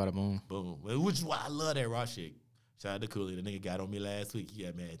 Bada bing, bada boom. Boom. Which is why I love that raw shit. Shout out to Cooley. The nigga got on me last week. He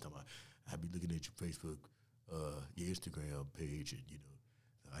got mad talking about, I be looking at your Facebook, your Instagram page, and you know,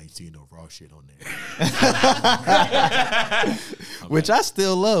 I ain't seeing no raw shit on there. Which I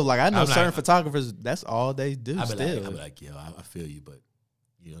still love. Like, I know certain photographers, that's all they do I still. be like, yo, I feel you, but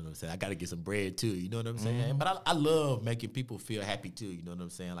you know what I'm saying? I got to get some bread, too. You know what I'm saying? But I love making people feel happy, too. You know what I'm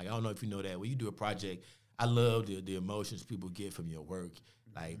saying? Like, I don't know if you know that. When you do a project, I love the emotions people get from your work.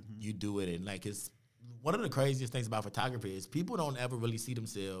 Like, you do it, and, like, it's one of the craziest things about photography is people don't ever really see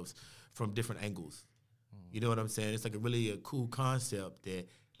themselves from different angles. You know what I'm saying? It's like a cool concept that,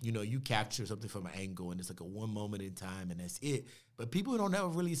 you know, you capture something from an angle and it's like a one moment in time and that's it. But people don't ever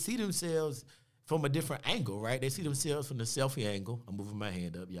really see themselves from a different angle, right? They see themselves from the selfie angle. I'm moving my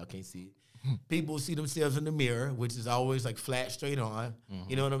hand up. Y'all can't see it. People see themselves in the mirror, which is always like flat, straight on.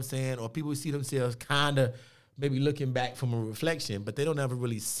 You know what I'm saying? Or people see themselves kind of maybe looking back from a reflection, but they don't ever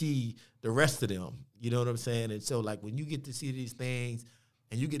really see the rest of them. You know what I'm saying? And so like when you get to see these things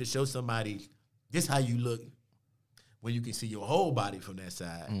and you get to show somebody this how you look when you can see your whole body from that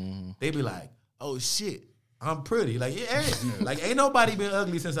side, they be like, oh shit, I'm pretty. Like, yeah, like ain't nobody been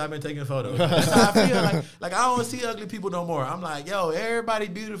ugly since I've been taking photos. That's how I feel. Like I don't see ugly people no more. I'm like, yo, everybody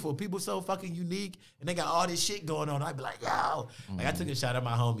beautiful. People so fucking unique and they got all this shit going on. I'd be like, yo. Like I took a shot at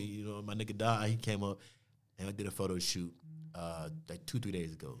my homie, you know, my nigga Don, he came up and I did a photo shoot like 2-3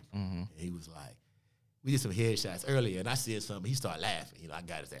 days ago. And he was like, we did some headshots earlier and I said something. He started laughing. You know, I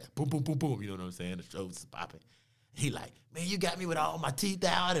got his ass. Boom, boom, boom, boom. You know what I'm saying? The show was popping. He like, man, you got me with all my teeth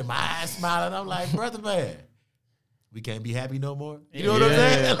out and my eyes smiling. I'm like, brother, man, we can't be happy no more. You know what I'm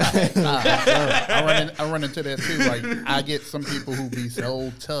saying? Like, I run into that too. Like, I get some people who be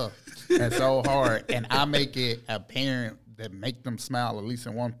so tough and so hard, and I make it apparent that make them smile at least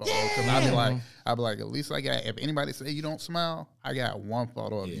in one photo. Because I be like, at least I got. If anybody say you don't smile, I got one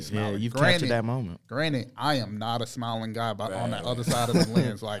photo of you smiling. Yeah, you've captured that moment. Granted, I am not a smiling guy, but on the other side of the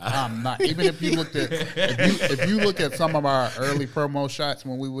lens, like I'm not. Even if you looked at, if you look at some of our early promo shots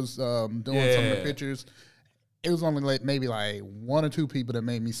when we was doing some of the pictures. It was only like maybe like 1 or 2 people that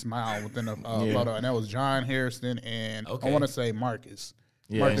made me smile within a photo, and that was John Harrison and I want to say Marcus.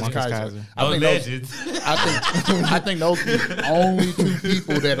 Yeah, Marcus Kaiser. I think those are the only 2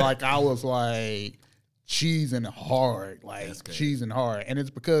 people that like I was like cheesing hard, and it's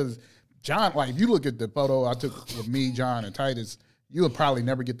because John. Like if you look at the photo I took with me, John, and Titus, you would probably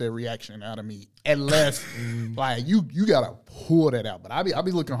never get that reaction out of me unless like you gotta pull that out. But I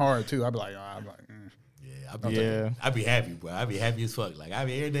be looking hard too. I be like, I'd be happy, bro. I'd be happy as fuck. Like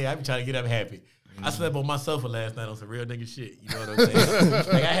every day I be trying to get up happy. I slept on my sofa last night on some real nigga shit. You know what I'm saying?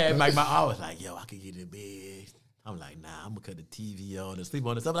 Like I had like I was like, yo, I could get in bed. I'm like, nah, I'm gonna cut the TV on and sleep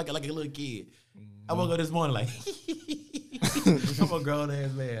on it. Something like a little kid. I woke up this morning like, I'm a grown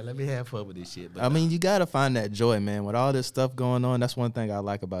ass man. Let me have fun with this shit. But I mean, you gotta find that joy, man. With all this stuff going on, that's one thing I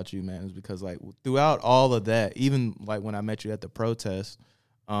like about you, man, is because like throughout all of that, even like when I met you at the protest,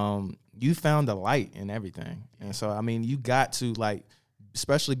 you found the light in everything. And so, I mean, you got to like,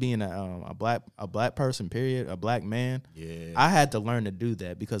 especially being a black person, period, a black man. Yeah, I had to learn to do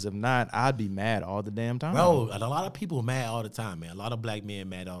that because if not, I'd be mad all the damn time. Bro, a lot of people mad all the time, man. A lot of black men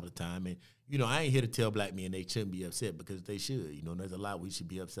mad all the time, and you know, I ain't here to tell black men they shouldn't be upset because they should. You know, there's a lot we should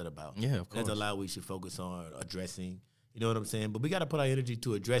be upset about. Yeah, of course. There's a lot we should focus on addressing. You know what I'm saying? But we got to put our energy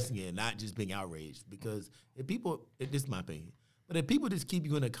to addressing it and not just being outraged. Because if people, this is my opinion, but if people just keep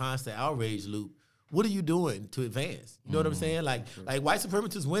you in a constant outrage loop, what are you doing to advance? You know what I'm saying? Like white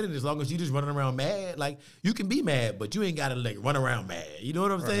supremacists winning as long as you just running around mad. Like you can be mad, but you ain't gotta like run around mad. You know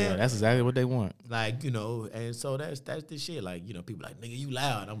what I'm saying? Yeah, that's exactly what they want. Like, you know, and so that's the shit. Like, you know, people like, nigga, you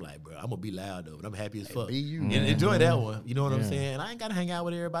loud. I'm like, bro, I'm gonna be loud though, but I'm happy as fuck. Be you. And enjoy that one. You know what I'm saying? And I ain't gotta hang out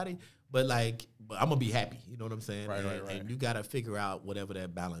with everybody, but I'm gonna be happy. You know what I'm saying? Right. And you gotta figure out whatever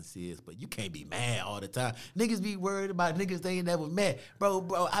that balance is. But you can't be mad all the time. Niggas be worried about niggas they ain't never met.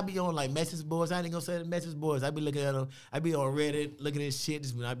 Bro, I be on like message boards. I ain't gonna say the message boards. I be looking at them. I be on Reddit looking at shit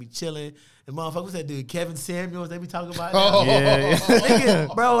just when I be chilling. And motherfuckers, what's that dude? Kevin Samuels, they be talking about that. Yeah.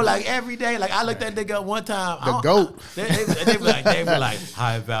 Nigga, bro, like every day. Like I looked that nigga up one time. The GOAT. They be like,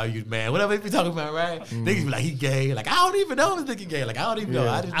 high valued man. Whatever they be talking about, right? Niggas be like, he gay. Like I don't even know if this nigga gay. Like I don't even know.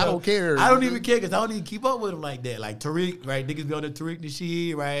 I don't care. I don't even care because I don't even keep up with him like that. Like Tariq, right? Niggas be on the Tariq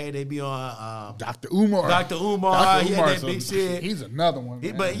Nasheed, right? They be on Dr. Umar. He had that big shit. He's another one.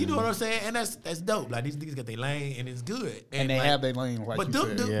 But you know what I'm saying? And that's dope. Like these niggas got their lane and it's good. And they like, have their lane, like but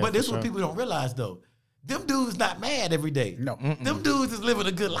you said. But this is what people don't realize though. Them dudes not mad every day. No. Them dudes is living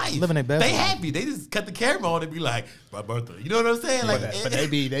a good life. Living their best They life. happy. They just cut the camera on and be like, my birthday. You know what I'm saying? Like, But they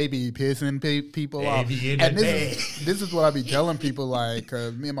be pissing people They off. be in And the this is what I be telling people, like,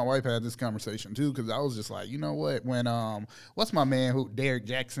 cause me and my wife had this conversation too, because I was just like, you know what? When what's my man Derek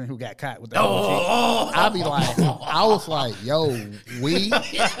Jackson who got caught with that shit? I be like, I was like, yo,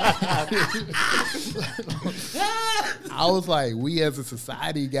 I was like, we as a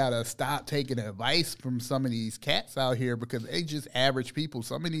society gotta stop taking advice from some of these cats out here because they just average people.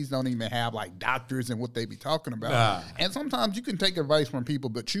 Some of these don't even have like doctors and what they be talking about. And sometimes you can take advice from people,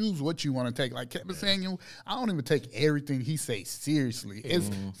 but choose what you want to take. Like Kevin Samuel, I don't even take everything he says seriously. It's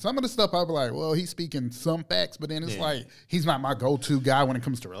some of the stuff I be like, well, he's speaking some facts, but then it's like he's not my go-to guy when it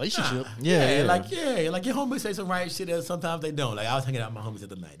comes to relationship. Like your homies say some right shit that sometimes they don't. Like I was hanging out with my homies the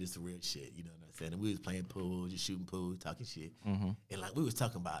other night. This is real shit, you know what I'm saying? And we was playing pool, just shooting pool, talking shit. And like we was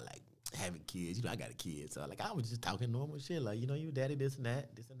talking about like having kids. You know, I got a kid. So like I was just talking normal shit. Like, you know, you daddy this and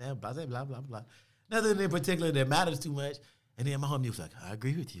that, blah, blah, blah, blah, blah. Nothing in particular that matters too much. And then my homie was like, I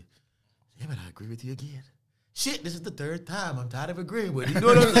agree with you. Yeah, but I agree with you again. Shit, this is the third time. I'm tired of agreeing with you. You know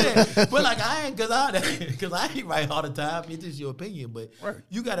what I'm saying? But like I ain't, cause I ain't right all the time. It's just your opinion. But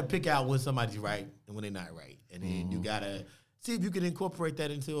you got to pick out when somebody's right and when they're not right. And then you got to see if you can incorporate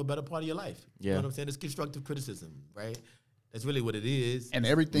that into a better part of your life. You know what I'm saying? It's constructive criticism, right? That's really what it is. And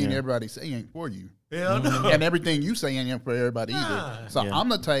everything everybody's saying ain't for you. Hell no. And everything you say ain't for everybody either. So I'm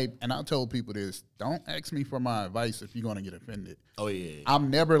the type, and I told people this, don't ask me for my advice if you're going to get offended. Oh, yeah. I'm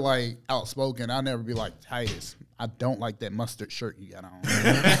never like outspoken. I'll never be like, Titus, I don't like that mustard shirt you got on.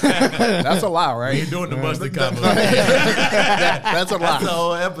 That's a lie, right? You're doing the mustard combo. That's a lie. That's the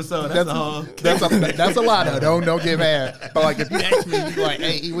whole episode. That's a lie, though. Don't get mad. But like, if you ask me, you be like,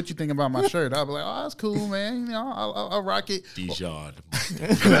 hey, E, what you think about my shirt? I'll be like, oh, that's cool, man. You know, I'll rock it. Dijon.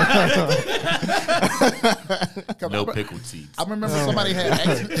 No pickle seeds. I remember somebody had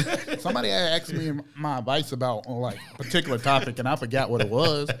asked me my advice about like a particular topic, and I forgot what it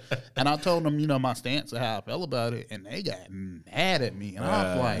was. And I told them, you know, my stance of how I felt about it, and they got mad at me. And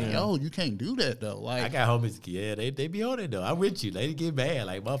I was like, yo, you can't do that though. Like, I got homies, they be on it though. I'm with you. They get mad.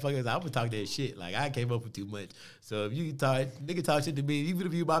 Like motherfuckers, I would talk that shit. Like I came up with too much. So if you nigga talk shit to me, even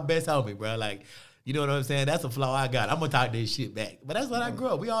if you my best homie, bro, like. You know what I'm saying? That's a flaw I got. I'm going to talk that shit back. But that's what I grew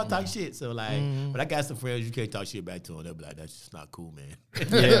up. We all talk shit. So, like, but I got some friends, you can't talk shit back to them. They'll be like, that's just not cool, man.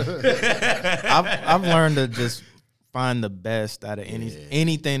 Yeah. I've learned to just find the best out of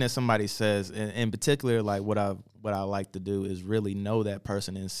anything that somebody says. And in particular, like, what I like to do is really know that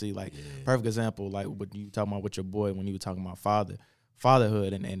person and see, like, perfect example, like, what you talking about with your boy when you were talking about father.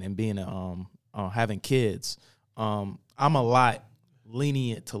 fatherhood and being having kids, I'm a lot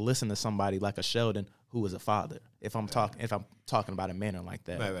lenient to listen to somebody like a Sheldon who is a father. If I'm talking about a manner like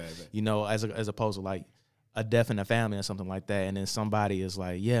that, right. You know, as opposed to like a death in the family or something like that, and then somebody is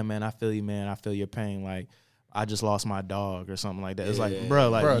like, yeah, man, I feel you, man, I feel your pain, like I just lost my dog or something like that. It's like, bro,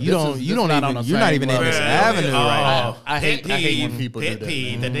 like you're not even in this avenue right now. I hate when people do that.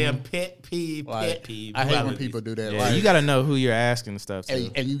 The damn pet peeve. I hate when people do that. Yeah, like, you got to know who you're asking stuff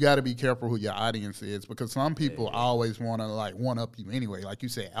to, and you got to be careful who your audience is, because some people always want to like one up you anyway. Like you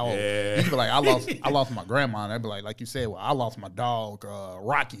said, you be like, I lost my grandma, and they'd be like you said, well, I lost my dog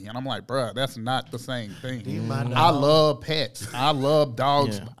Rocky, and I'm like, bro, that's not the same thing. I love pets, I love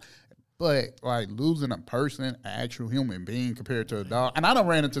dogs. Yeah. But like losing a person, an actual human being compared to a dog, and I done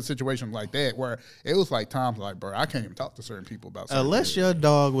ran into situations like that where it was like times like, bro, I can't even talk to certain people about certain unless things. Your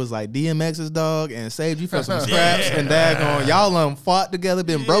dog was like DMX's dog and saved you from some scraps and daggone y'all fought together,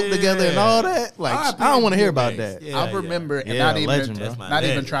 been broke together and all that. Like I don't want to hear about that. I remember, and not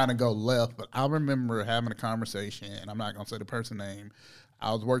even trying to go left, but I remember having a conversation, and I'm not gonna say the person's name.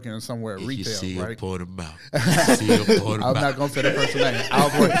 I was working somewhere retail, you see right? Pour them out. I'm not gonna say the person's name.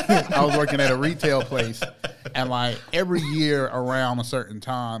 I was working at a retail place, and like every year around a certain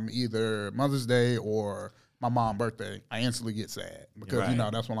time, either Mother's Day or my mom's birthday, I instantly get sad because you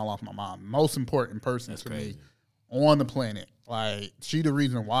know that's when I lost my mom. Most important person to me on the planet. Like, she the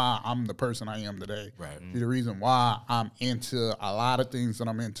reason why I'm the person I am today. Right. She the reason why I'm into a lot of things that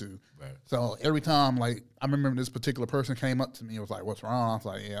I'm into. Right. So every time, like, I remember this particular person came up to me and was like, what's wrong? I was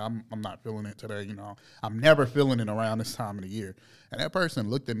like, yeah, I'm not feeling it today, you know. I'm never feeling it around this time of the year. And that person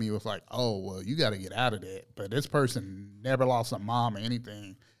looked at me and was like, oh, well, you got to get out of that. But this person never lost a mom or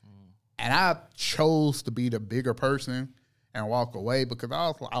anything. And I chose to be the bigger person and walk away because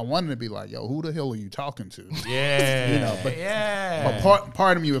I wanted to be like, yo, who the hell are you talking to? Yeah. You know, but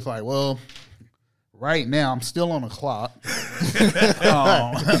part of me was like, well, right now I'm still on the clock.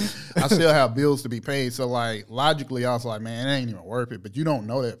 I still have bills to be paid. So like logically I was like, man, it ain't even worth it. But you don't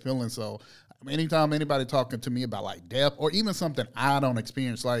know that feeling. So anytime anybody talking to me about like death or even something I don't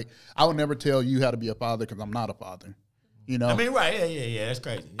experience, like I would never tell you how to be a father because I'm not a father. You know, I mean, right? Yeah. That's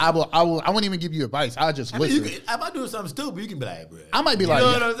crazy. I wouldn't even give you advice. I just listen. If I do something stupid, you can be like, bro. I might be like, you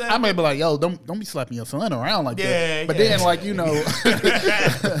know what I'm saying? I might be like, yo, don't be slapping your son around like that. But then, like, you know,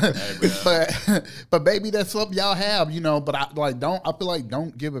 but baby, that's something y'all have, you know. But I feel like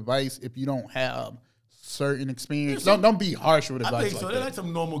don't give advice if you don't have certain experience. Don't be harsh with advice. I think so. Like That's like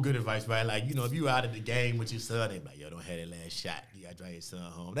some normal good advice, right? Like, you know, if you out of the game with your son, they be like, yo, don't have that last shot. You gotta drive your son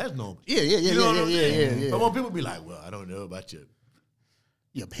home. That's normal. Yeah. But when people be like, well, I don't know about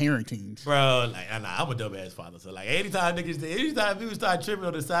your parenting, bro. Like, I'm a dumb ass father, so like anytime people start tripping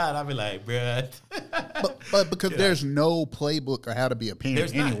on the side, I be like, bro. but because there's no playbook of how to be a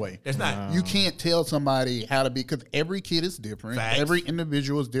parent anyway. There's not. You can't tell somebody how to be, because every kid is different. Facts. Every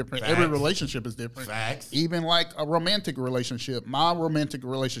individual is different. Facts. Every relationship is different. Facts. Even like a romantic relationship. My romantic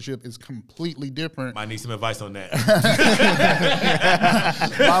relationship is completely different. Might need some advice on that.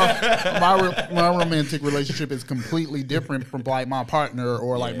 my romantic relationship is completely different from like my partner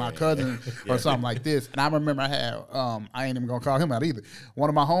or like my cousin or something like this. And I remember I had, I ain't even gonna call him out either. One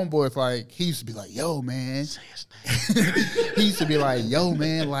of my homeboys, like, he used to be like, yo, man. He used to be like, yo,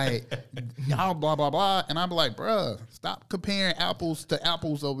 man, like, y'all blah, blah, blah. And I'd be like, bruh, stop comparing apples to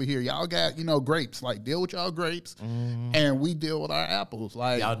apples over here. Y'all got, you know, grapes. Like, deal with y'all grapes and we deal with our apples.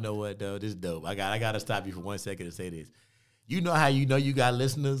 Like, y'all know what, though? This is dope. I gotta stop you for 1 second to say this. You know how you know you got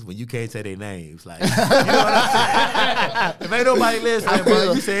listeners when you can't say their names. Like, you know what I'm saying? If ain't nobody listening,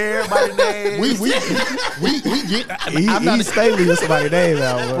 bro, you say everybody's name. We get. He's Staley with somebody's name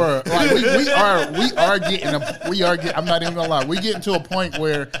out, bro. Like we are getting. I'm not even gonna lie. We getting to a point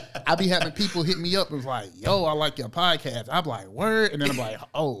where I be having people hit me up and was like, "Yo, I like your podcast." I'm like, "Word," and then I'm like,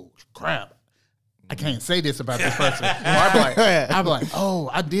 "Oh crap." I can't say this about this person. Or I'm like, oh,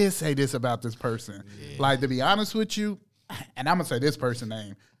 I did say this about this person. Yeah. Like, to be honest with you, and I'm gonna say this person's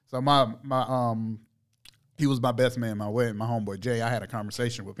name. So he was my best man at my wedding, my homeboy Jay. I had a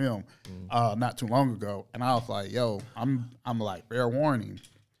conversation with him not too long ago, and I was like, yo, I'm like, fair warning,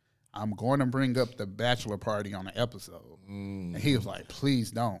 I'm going to bring up the bachelor party on the episode. And he was like,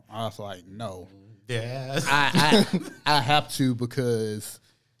 please don't. I was like, no. Yeah. I have to, because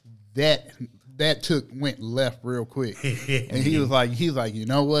that went left real quick. And he was like, you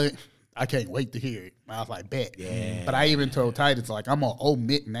know what? I can't wait to hear it. I was like, bet. Yeah. But I even told Titus, like, I'm gonna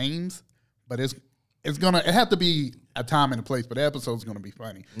omit names, but it have to be a time and a place, but the episode's gonna be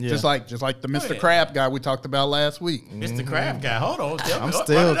funny. Just like the Mr. Crab guy we talked about last week. Mr. Crab guy, hold on. I'm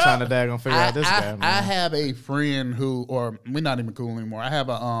still trying to figure out this guy. Man. I have a friend who, or we're not even cool anymore. I have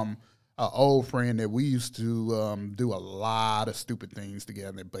a old friend that we used to do a lot of stupid things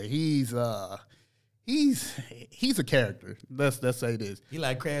together, but he's a character. Let's say this. He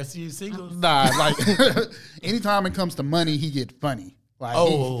like Crab singles? Nah, like anytime it comes to money, he gets funny. Like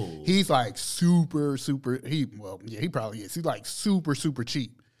he's like super. He probably is. He's like super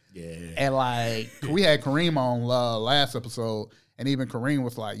cheap. Yeah. And like we had Kareem on last episode, and even Kareem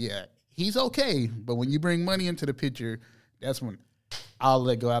was like, "Yeah, he's okay, but when you bring money into the picture, that's when I'll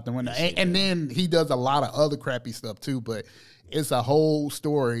let go out the window." And then he does a lot of other crappy stuff too. But it's a whole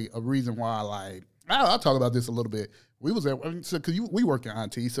story, a reason why. Like I'll talk about this a little bit. We was at because we work in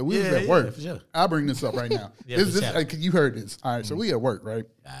IT, so we was at work. For sure. I'll bring this up right now. You heard this, all right? So we at work, right?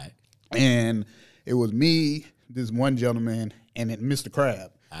 All right. And it was me, this one gentleman, and then Mr.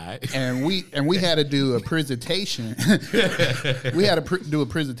 Crab. All right. And we had to do a presentation. We had to do a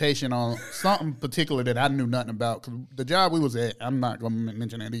presentation on something particular that I knew nothing about. Cause the job we was at, I'm not going to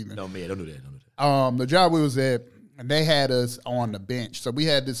mention that either. No, man, don't do that. The job we was at, they had us on the bench. So we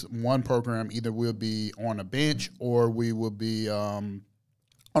had this one program. Either we'll be on a bench or we will be on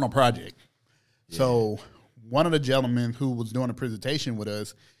a project. Yeah. So one of the gentlemen who was doing a presentation with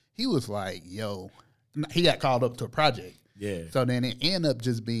us, he was like, "Yo," he got called up to a project. Yeah. So then it ended up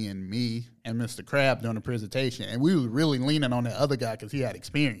just being me and Mr. Crab doing the presentation. And we was really leaning on that other guy because he had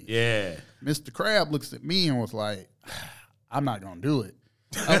experience. Yeah. Mr. Crab looks at me and was like, "I'm not going to do it."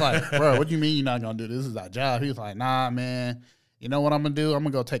 I was like, "Bro, what do you mean you're not going to do this? This is our job." He was like, "Nah, man. You know what I'm going to do? I'm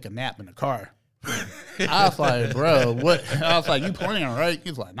going to go take a nap in the car." I was like, "Bro, what?" I was like, "You playing, right?" He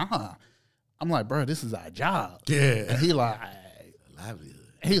was like, "Nah." I'm like, "Bro, this is our job." Yeah. And he like, livelihood.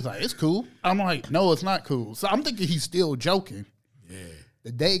 He's like, "It's cool." I'm like, "No, it's not cool." So I'm thinking he's still joking. Yeah.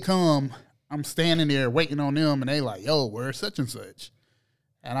 The day come, I'm standing there waiting on them, and they like, "Yo, where's such and such?"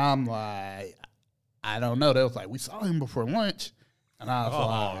 And I'm like, "I don't know." They was like, "We saw him before lunch." And I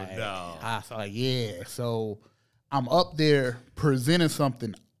was like, "Yeah." So I'm up there presenting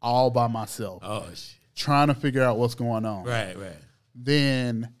something all by myself. Oh, shit. Trying to figure out what's going on. Right.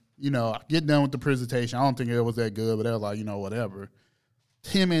 Then, I get done with the presentation. I don't think it was that good, but they were like, whatever.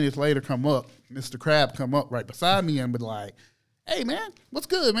 10 minutes later, Mr. Crab come up right beside me and be like, "Hey, man, what's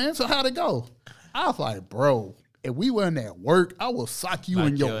good, man? So how'd it go?" I was like, "Bro, if we weren't at work, I will sock you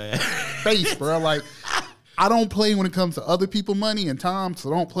in your face, bro." Like, I don't play when it comes to other people's money and time, so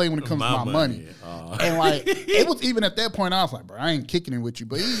don't play when it comes to my money. And like, it was even at that point, I was like, "Bro, I ain't kicking it with you."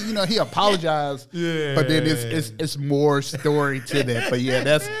 But he apologized. Yeah. But then it's more story to that. But yeah,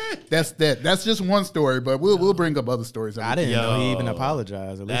 that's just one story. But we'll bring up other stories. I didn't know he even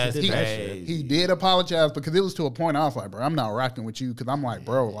apologized. At least he did that shit. He did apologize because it was to a point I was like, "Bro, I'm not rocking with you," because I'm like,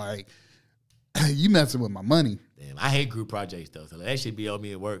 "Bro, like, you messing with my money." Damn, I hate group projects though, so that should be on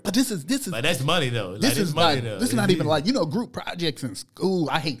me at work. But this is. But that's money though. This is not even like group projects in school.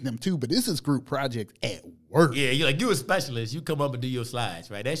 I hate them too, but this is group projects at work. Yeah, you're a specialist. You come up and do your slides,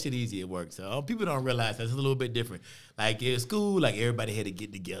 right? That shit easy at work. So people don't realize that's a little bit different. Like in school, like everybody had to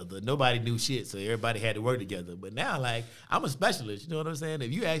get together. Nobody knew shit, so everybody had to work together. But now, like, I'm a specialist. You know what I'm saying?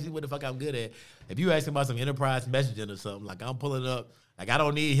 If you ask me what the fuck I'm good at, if you ask me about some enterprise messaging or something, like I'm pulling up. Like, I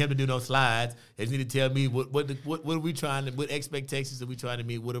don't need him to do no slides. They just need to tell me what are we trying to, what expectations are we trying to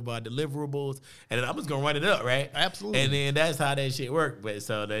meet, what are our deliverables, and then I'm just gonna run it up, right? Absolutely. And then that's how that shit work. But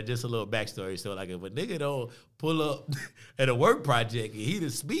so that's just a little backstory. So like, if a nigga don't pull up at a work project and he the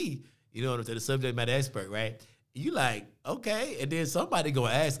SME, you know what I'm saying, the subject matter expert, right? You like, okay, and then somebody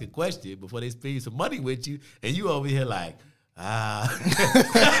gonna ask a question before they spend some money with you, and you over here like, my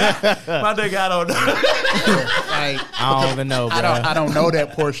nigga, I don't know. I don't even know, bro. I don't know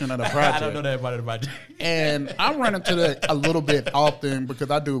that portion of the project. I don't know that part of the project. And I run into that a little bit often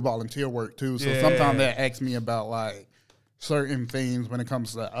because I do volunteer work too. So sometimes they ask me about like certain things when it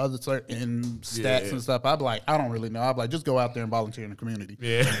comes to other certain stats and stuff. I'd be like, I don't really know. I'd be like, just go out there and volunteer in the community.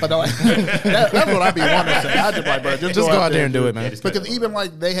 Yeah. But like, that's what I'd be wanting to say. I'd just like, bro, just go out there and do it, man. Because even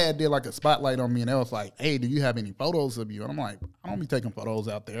like they did like a spotlight on me and they was like, "Hey, do you have any photos of you?" And I'm like, I don't be taking photos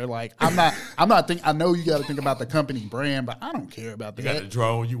out there. Like, I know you got to think about the company brand, but I don't care about that. You got a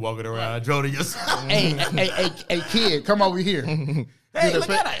drone, you walking around, droning yourself. Hey, kid, come over here. Hey, look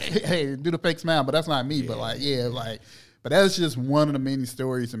at it. Hey, do the fake smile, but that's not me. But like, yeah, like. But that's just one of the many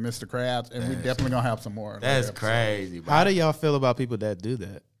stories in Mr. Krabs, and we're definitely going to have some more. That's crazy, bro. How do y'all feel about people that do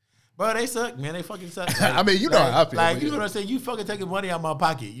that? Bro, they suck, man. They fucking suck. Like, I mean, you know how I feel. Like, you know what I'm saying? You fucking taking money out of my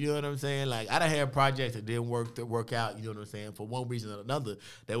pocket. You know what I'm saying? Like, I done had projects that didn't work out, you know what I'm saying, for one reason or another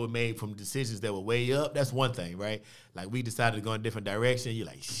that were made from decisions that were way up. That's one thing, right? Like, we decided to go in a different direction. You're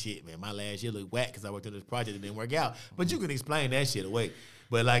like, shit, man, my last year looked whack because I worked on this project that didn't work out. But you can explain that shit away.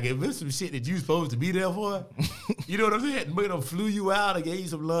 But, like, if it's some shit that you supposed to be there for, you know what I'm saying? But them flew you out and gave you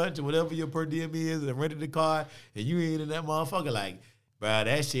some lunch or whatever your per diem is and rented the car and you ain't in that motherfucker, like, bro,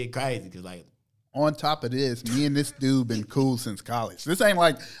 that shit crazy because, like, on top of this, me and this dude been cool since college. This ain't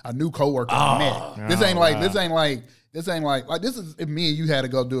like a new coworker I met. This ain't like this is if me and you had to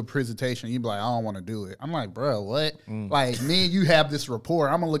go do a presentation, you'd be like, I don't want to do it. I'm like, bro, what? Like, me and you have this rapport.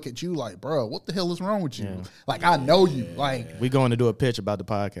 I'm gonna look at you like, bro, what the hell is wrong with you? Yeah. Like, I know you. Like, we going to do a pitch about the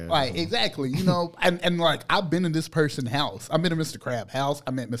podcast. Like, exactly. You know, and like, I've been in this person's house. I've been in Mr. Crab's house.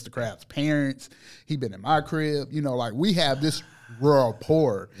 I met Mr. Crab's parents. He been in my crib. You know, like, we have this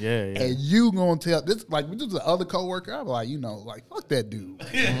rapport. Yeah. And you gonna tell this, like, this is the other coworker, I'm like, you know, like, fuck that dude.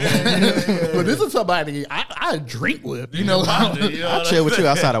 But this is somebody I drink with, you know. I chill with you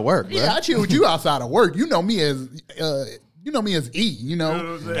outside of work, bro. Yeah, I chill with you outside of work. You know me as E, you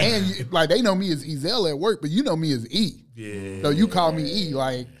know, and like, they know me as Ezel at work, but you know me as E. Yeah. So you call me E,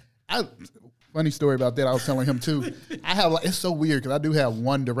 like, funny story about that. I was telling him too. I have, like, it's so weird because I do have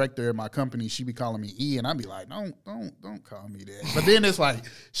one director at my company. She be calling me E, and I be like, don't call me that. But then it's like,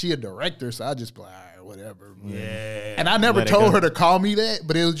 she a director, so I just be like, all right, whatever. Yeah. And I never told her to call me that,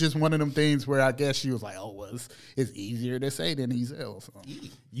 but it was just one of them things where I guess she was like, oh, well, it's easier to say than Ezel. So.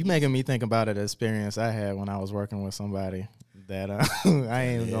 You making me think about an experience I had when I was working with somebody that I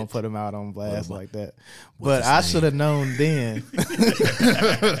ain't even gonna put him out on blast like that. But I should have known then. I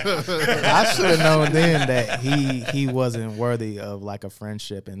should have known then that he wasn't worthy of, like, a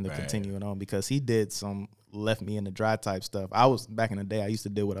friendship and continuing on, because he did some left me in the dry type stuff. I was, back in the day, I used to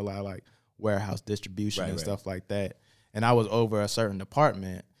deal with a lot of, like, warehouse distribution and stuff like that. And I was over a certain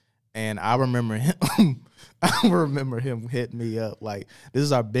department. And I remember him hitting me up like, this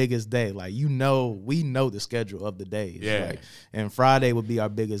is our biggest day. Like, you know, we know the schedule of the days. Yeah. Like, and Friday would be our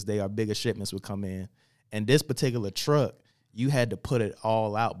biggest day. Our biggest shipments would come in. And this particular truck, you had to put it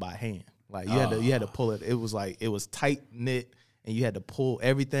all out by hand. Like, you had to pull it. It was like, it was tight knit, and you had to pull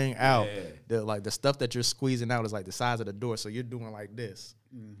everything out. Yeah. The stuff that you're squeezing out is like the size of the door. So you're doing like this,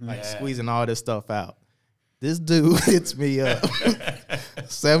 like squeezing all this stuff out. This dude hits me up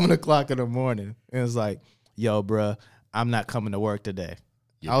 7 o'clock in the morning and was like, yo, bruh, I'm not coming to work today.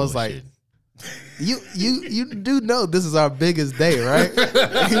 I was like, you do know this is our biggest day, right?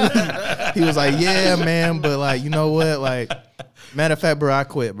 He was like, yeah, man, but, like, you know what? Like, matter of fact, bro, I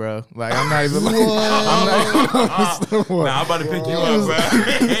quit, bro. Like, I'm not even. I'm about to pick you up, bro.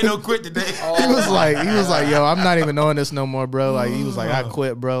 Ain't no quit today. He was like, yo, I'm not even on this no more, bro. Like, he was like, I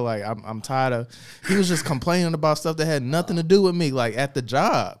quit, bro. Like, I'm tired of. He was just complaining about stuff that had nothing to do with me, like, at the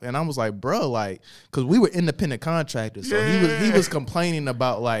job. And I was like, bro, like, because we were independent contractors, so he was complaining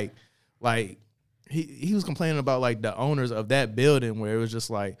about like he was complaining about, like, the owners of that building, where it was just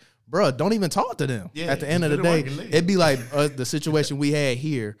like, bro, don't even talk to them. Yeah, at the end of the day, it'd be like the situation we had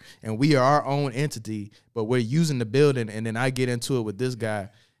here, and we are our own entity, but we're using the building, and then I get into it with this guy,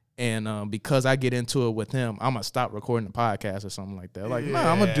 and because I get into it with him, I'm gonna stop recording the podcast or something like that. Like,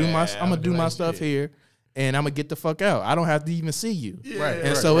 I'm gonna do my stuff here, and I'm gonna get the fuck out. I don't have to even see you. Yeah,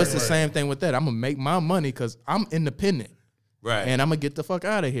 and so it's the same thing with that. I'm gonna make my money because I'm independent, right? And I'm gonna get the fuck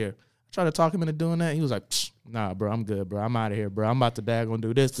out of here. I tried to talk him into doing that. He was like, nah, bro, I'm good, bro. I'm out of here, bro. I'm about to daggone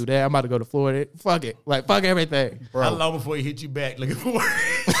do this, do that. I'm about to go to Florida. Fuck it. Like, fuck everything, bro. How long before he hit you back looking for work?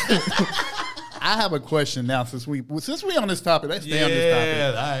 I have a question now, since we on this topic. Let's stay on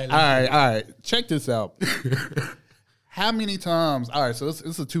this topic. All right. Check this out. How many times? All right, so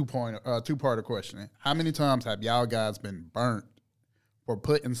it's a two-parter question. How many times have y'all guys been burnt for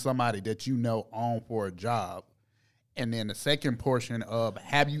putting somebody that you know on for a job? And then the second portion of,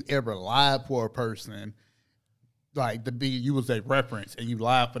 have you ever lied for a person, like, you was a reference and you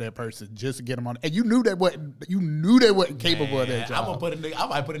lied for that person just to get them on, and you knew they wasn't capable of that job? I might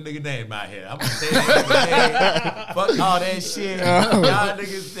put a nigga name out here. I'm gonna say that nigga. Fuck all that shit. Y'all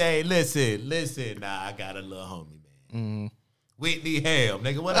niggas say, listen. Nah, I got a little homie, man. Whitney Ham,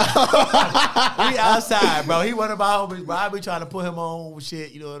 nigga, what up? We outside, bro. He one of my homies, bro. I be trying to put him on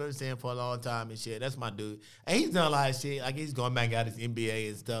shit, you know what I'm saying, for a long time and shit. That's my dude. And he's done a lot of shit. Like, he's going back and got his NBA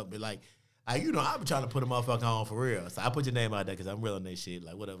and stuff. But, like, you know, I be trying to put a motherfucker on for real. So I put your name out there because I'm real on that shit.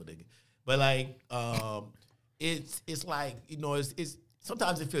 Like, whatever, nigga. But, like, it's like, you know, it's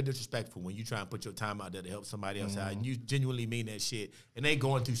sometimes it feels disrespectful when you try and put your time out there to help somebody else out, and you genuinely mean that shit, and they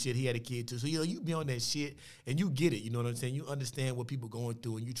going through shit. He had a kid too, so you be on that shit, and you get it. You know what I'm saying? You understand what people going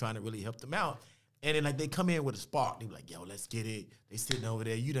through, and you trying to really help them out. And then, like, they come in with a spark. They be like, yo, let's get it. They sitting over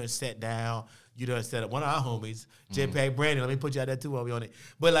there. You done sat down. You done set up. One of our homies, Jetpack Brandon, let me put you out there too while we on it.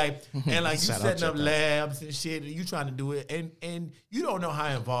 But, like, and, like, you setting up labs and shit, and you trying to do it. And you don't know how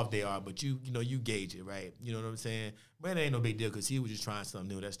involved they are, but you know, you gauge it, right? You know what I'm saying? Brandon ain't no big deal because he was just trying something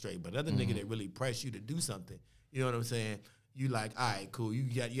new. That's straight. But another nigga that really pressed you to do something, you know what I'm saying? You like, all right, cool. You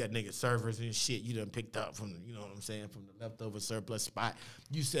got nigga servers and shit you done picked up from, you know what I'm saying, from the leftover surplus spot.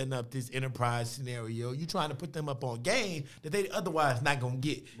 You setting up this enterprise scenario. You trying to put them up on game that they otherwise not going to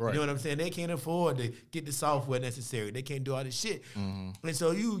get. Right. You know what I'm saying? They can't afford to get the software necessary. They can't do all this shit. And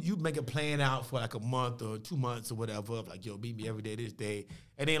so you make a plan out for like a month or 2 months or whatever of like, yo, meet me every day this day.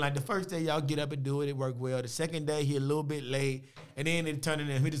 And then like the first day y'all get up and do it. It worked well. The second day he a little bit late. And then it turned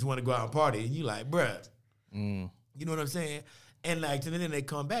into he just want to go out and party. And you like, bruh. You know what I'm saying? And like, and then they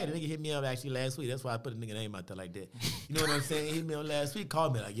come back. The nigga hit me up actually last week. That's why I put a nigga name out there like that. You know what I'm saying? He hit me up last week,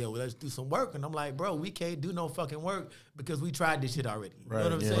 called me like, yo, well, let's do some work. And I'm like, bro, we can't do no fucking work because we tried this shit already. You know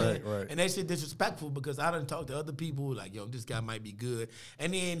what I'm saying? Right. And that shit disrespectful because I done talked to other people like, yo, this guy might be good.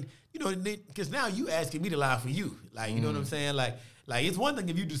 And then, you know, because now you asking me to lie for you. Like, you know what I'm saying? Like, it's one thing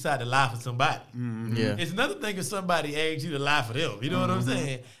if you decide to lie for somebody. Yeah. It's another thing if somebody asks you to lie for them. You know what I'm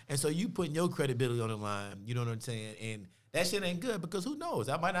saying? And so you putting your credibility on the line. You know what I'm saying? And that shit ain't good because who knows?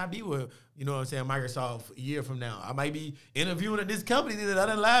 I might not be with, you know what I'm saying, Microsoft a year from now. I might be interviewing at this company that I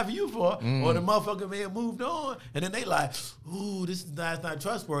done lied for you for, or the motherfucker may have moved on, and then they like, ooh, this is not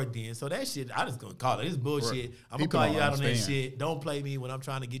trustworthy. And so that shit, I just gonna call it. It's bullshit. I'm gonna call you out on that shit. Don't play me when I'm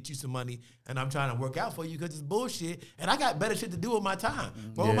trying to get you some money and I'm trying to work out for you because it's bullshit. And I got better shit to do with my time.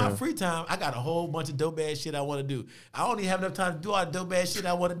 But with my free time, I got a whole bunch of dope ass shit I want to do. I only have enough time to do all the dope ass shit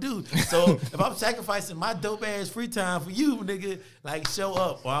I want to do. So if I'm sacrificing my dope ass free time for you, nigga, like show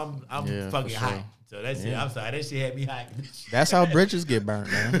up or I'm fucking hot. So that's it. I'm sorry. That shit had me hot. That's how bridges get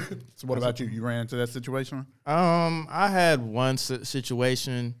burnt, man. So what about you? You ran into that situation? I had one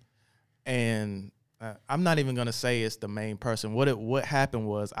situation, and I'm not even gonna say it's the main person. What happened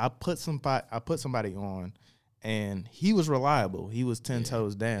was I put somebody on, and he was reliable. He was 10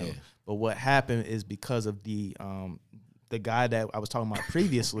 toes down. Yeah. But what happened is because of the guy that I was talking about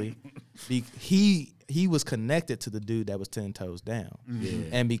previously, he was connected to the dude that was 10 toes down.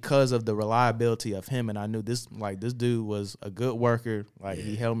 And because of the reliability of him, and I knew this dude was a good worker,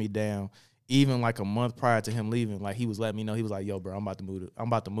 he held me down. Even like a month prior to him leaving, like he was letting me know, he was like, yo, bro, I'm about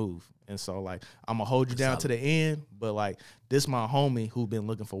to move. And so like, I'm gonna hold you down to the end, but like, this my homie who been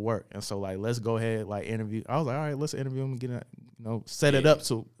looking for work. And so like, let's go ahead, like interview. I was like, all right, let's interview him and get set it up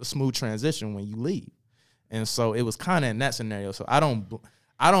to a smooth transition when you leave. And so it was kind of in that scenario. So I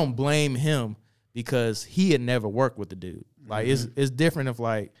don't blame him because he had never worked with the dude. Like it's different if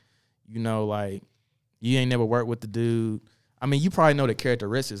like, like you ain't never worked with the dude. I mean, you probably know the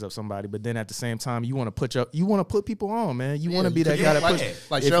characteristics of somebody, but then at the same time, you want to put people on, man. You want to be that guy that push.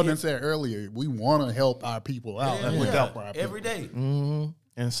 Like Sheldon said earlier, we want to help our people out. Every day.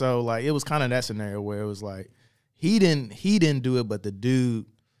 And so like it was kind of that scenario where it was like he didn't do it, but the dude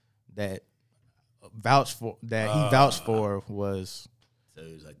that he vouched for was. So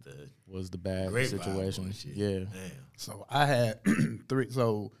it was like the bad situation. Yeah. Damn. So I had three.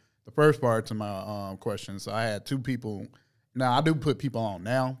 So the first part to my question. So I had two people. Now I do put people on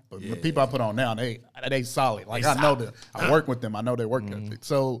now, but the people I put on now, they solid. Like I know that I work with them. I know they work ethic.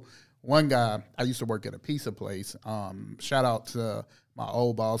 So one guy, I used to work at a pizza place. Shout out to my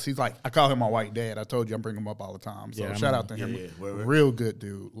old boss. He's like, I call him my white dad. I told you I'm bringing him up all the time. So shout out to him. Real good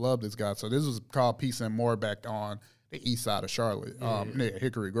dude. Love this guy. So this was called Pizza and More back on the east side of Charlotte, near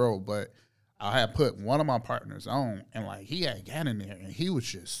Hickory Grove. But I had put one of my partners on, and like he had got in there, and he was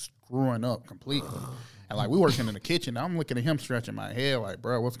just screwing up completely. And like we working in the kitchen, I'm looking at him stretching my head like,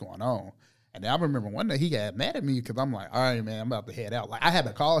 bro, what's going on? And then I remember one day he got mad at me because I'm like, all right, man, I'm about to head out. Like I had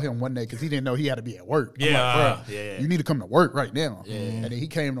to call him one day because he didn't know he had to be at work. I'm like, bro, you need to come to work right now. Yeah. And then he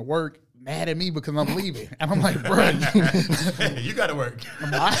came to work mad at me because I'm leaving. And I'm like, bro, you got to work. You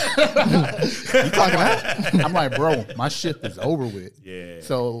talking about? I'm like, bro, my shift is over with. Yeah.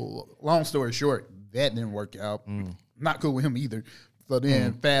 So long story short, that didn't work out. Not cool with him either. So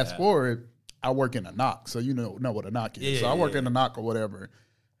then fast forward, I work in a knock. So you know what a knock is. So I work in a knock or whatever.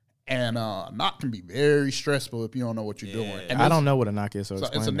 And knock can be very stressful if you don't know what you're doing. And I don't know what a knock is. So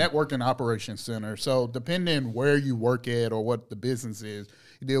it's a networking operations center. So depending where you work at or what the business is,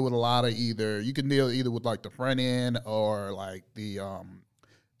 you deal with a lot of you can deal either with like the front end or like the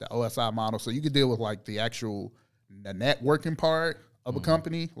OSI model. So you can deal with like the networking part of a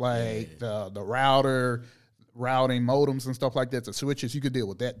company, like the router, routing, modems, and stuff like that. The switches, you could deal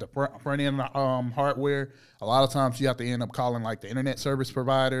with that. The front end hardware, a lot of times you have to end up calling like the internet service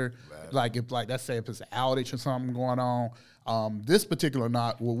provider. Right. Like if let's say if it's an outage or something going on. This particular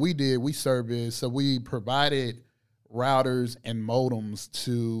what we did, we serviced, so we provided routers and modems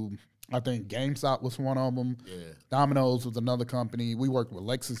to, I think GameStop was one of them. Yeah. Domino's was another company. We worked with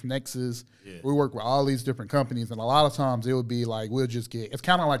LexisNexis. Yeah. We worked with all these different companies, and a lot of times it would be like we'll just get. It's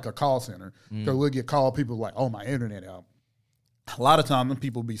kind of like a call center because we'll get called. People like, "Oh, my internet out." A lot of times, them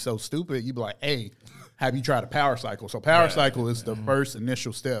people be so stupid. You be like, "Hey, have you tried a power cycle?" So power cycle is the first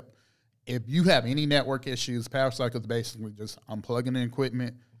initial step. If you have any network issues, power cycle is basically just unplugging the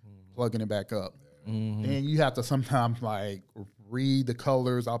equipment, plugging it back up. And you have to sometimes like read the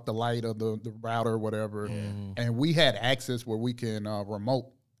colors off the light of the router or whatever. And we had access where we can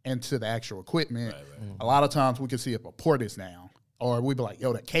remote into the actual equipment. Right. A lot of times we can see if a port is down, or we'd be like,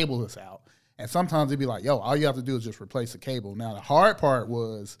 yo, that cable is out. And sometimes it'd be like, yo, all you have to do is just replace the cable. Now, the hard part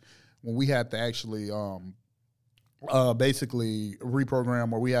was when we had to actually basically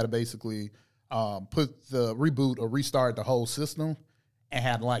reprogram, or we had to basically put the reboot or restart the whole system and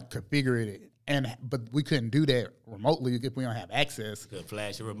had like configure it. But we couldn't do that remotely if we don't have access. You could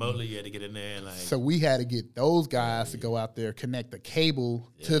flash it remotely. You had to get in there and like. So we had to get those guys to go out there, connect the cable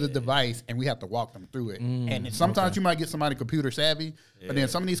to the device, and we have to walk them through it. And sometimes you might get somebody computer savvy, but then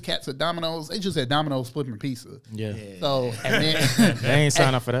some of these cats at Domino's, they just had Domino's flipping pizza. So and then they ain't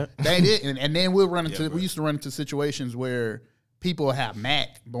sign up for that. They didn't. And then we'll run into. We used to run into situations where people have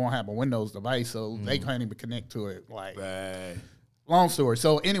Mac but don't have a Windows device, so they can't even connect to it. Like. Right. Long story.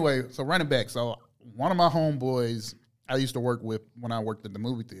 So anyway, running back. So one of my homeboys I used to work with when I worked at the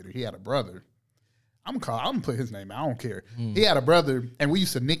movie theater, he had a brother. I'm gonna put his name out. I don't care. He had a brother, and we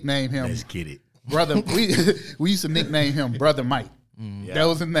used to nickname him. Let's get it, brother. We used to nickname him Brother Mike. That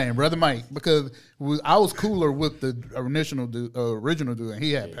was his name, Brother Mike, because I was cooler with the original dude, and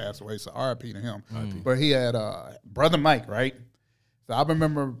he had passed away, so R.I.P. to him. But he had Brother Mike, right? So I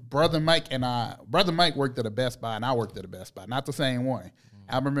remember Brother Mike worked at a Best Buy, and I worked at a Best Buy, not the same one.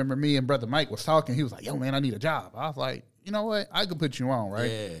 I remember me and Brother Mike was talking. He was like, yo, man, I need a job. I was like, you know what? I could put you on, right?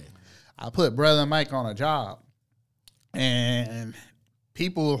 Yeah. I put Brother Mike on a job, and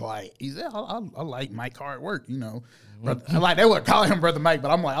people were like, he said, I like Mike hard work, you know. Like they would call him Brother Mike, but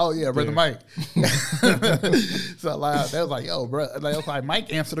I'm like, oh yeah, Brother Mike. So like, they was like, yo, bro, they was like,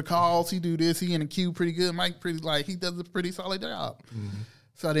 Mike answer the calls, he do this, he in the queue pretty good. Mike he does a pretty solid job.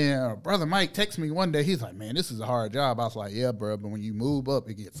 So then Brother Mike texted me one day. He's like, man, this is a hard job. I was like, yeah, bro, but when you move up,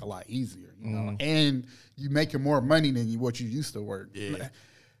 it gets a lot easier, you know, and you making more money than what you used to work. Yeah.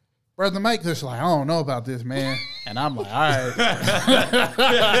 Brother Mike just like, I don't know about this, man. And I'm like, all right.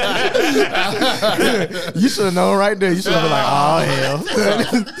 You should have known right there. You should have been like, oh, hell.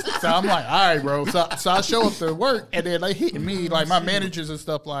 So I'm like, all right, bro. So I show up to work, and then they hitting me, like my managers and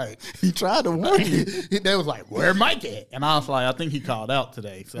stuff like. He tried to warn you. They was like, where Mike at? And I was like, I think he called out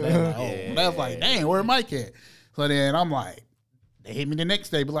today. So they was like, oh. They was like, dang, where Mike at? So then I'm like, they hit me the next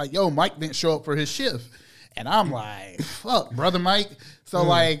day, be like, yo, Mike didn't show up for his shift. And I'm like, fuck, Brother Mike. So,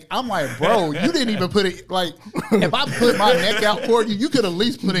 like, I'm like, bro, you didn't even put it, like, if I put my neck out for you, you could at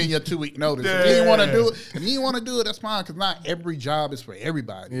least put in your 2-week notice. If you didn't want to do it, that's fine, because not every job is for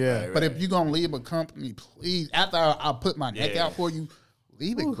everybody. Yeah. But if you're going to leave a company, please, after I put my neck out for you,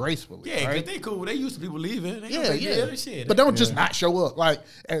 leave it gracefully. Yeah, because they cool. They used to people leaving. They shit. But don't just not show up. Like,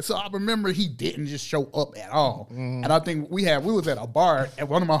 and so I remember he didn't just show up at all. And I think we was at a bar, and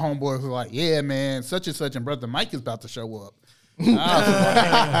one of my homeboys was like, yeah, man, such and such, and Brother Mike is about to show up.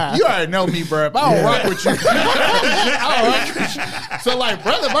 Like, you already know me, bro. If I don't rock with you, I don't rock with you. So, like,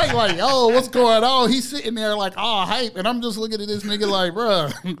 Brother Mike, like, oh, what's going on? He's sitting there, like, all hype, and I'm just looking at this nigga like, bro,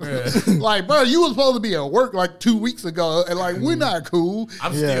 like, bro, you was supposed to be at work like 2 weeks ago, and like, we're not cool.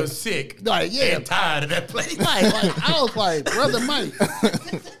 I'm still sick. Like, and tired of that place. Like, I was like, Brother Mike.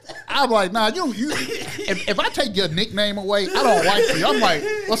 I'm like, nah, you. If I take your nickname away, I don't like you. I'm like,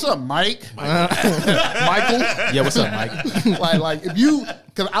 what's up, Mike? Michael? Yeah, what's up, Mike? Like if you,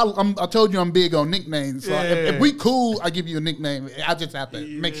 because I told you I'm big on nicknames. So if we cool, I give you a nickname. I just have to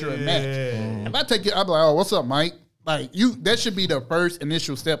make sure it matches. If I take it, I'm like, oh, what's up, Mike? Like that should be the first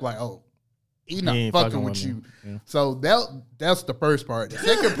initial step. Like, oh, he not fucking with you. Yeah. So that's the first part. The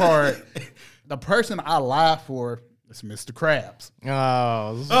second part, the person I lie for. It's Mr. Krabs.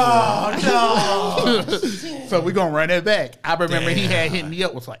 Oh no! So we're gonna run it back. I remember he had hit me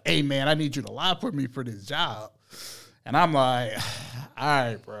up, was like, "Hey man, I need you to lie for me for this job," and I'm like, "All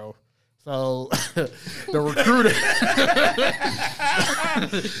right, bro." So the recruiter,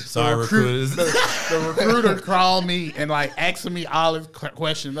 sorry, recruiters. The recruiter called me and like asking me all his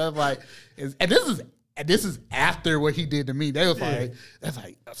questions. I was like, and this is after what he did to me. They was like, that's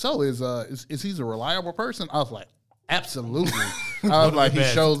like, so is he a reliable person? I was like, absolutely. I was like,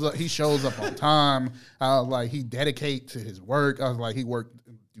 he shows up on time. I was like, he dedicates to his work. I was like, he worked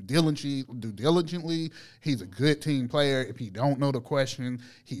diligently. He's a good team player. If he don't know the question,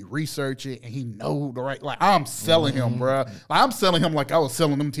 he research it and he know the right. Like I'm selling him, bro. Like, I'm selling him like I was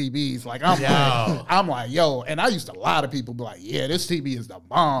selling them TVs. Like I'm like, yo. And I used to lie to people, be like, yeah, this TV is the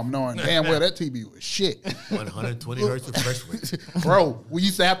bomb, knowing damn well that TV was shit. 120 hertz refresh rate, bro. We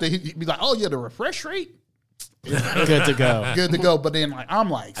used to have to be like, oh yeah, the refresh rate. Good to go. Good to go. But then like I'm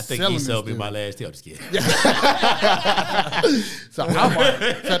like, I think he sold me my last deal. I'm just kidding. So I'm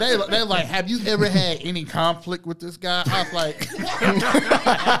like, so they're like, have you ever had any conflict with this guy? I was like,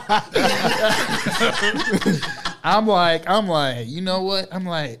 I'm like, you know what? I'm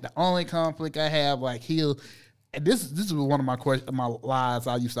like, the only conflict I have, like and this is one of my lies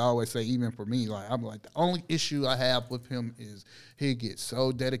I used to always say, even for me. Like I'm like, the only issue I have with him is he gets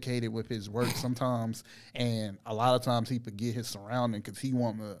so dedicated with his work sometimes, and a lot of times he forget his surrounding because he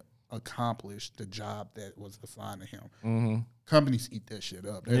want to accomplish the job that was assigned to him. Mm-hmm. Companies eat that shit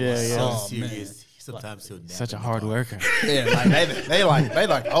up. They're so serious. Sometimes he'll such a hard worker. Yeah, like they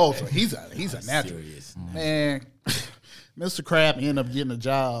like, oh, so he's a natural. Serious. Man, Mr. Crab ended up getting a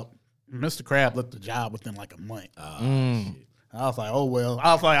job. Mr. Crab left the job within like a month. Shit. I was like, oh well.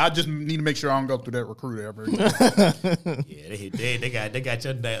 I was like, I just need to make sure I don't go through that recruiter ever again. Yeah, they got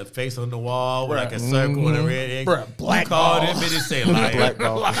your face on the wall with like a circle and a red egg. Bruh, black called him and they say liar. Black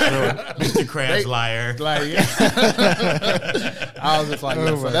ball, for sure. Mr. Krabs liar. Like, I was just like,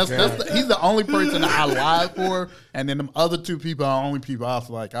 he's the only person I lied for, and then them other two people are the only people I was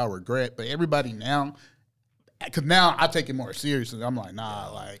like, I regret. But everybody now. Because now I take it more seriously. I'm like,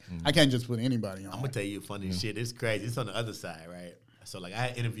 nah, like, I can't just put anybody on. I'm going to tell you funny shit. It's crazy. It's on the other side, right? So, like,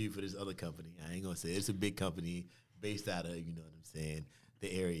 I interviewed for this other company. I ain't going to say it. It's a big company based out of, you know what I'm saying,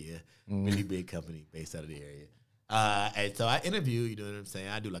 the area. Really big company based out of the area. And so I interviewed, you know what I'm saying?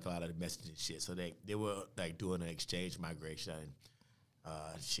 I do, like, a lot of the messaging shit. So they were, like, doing an exchange migration.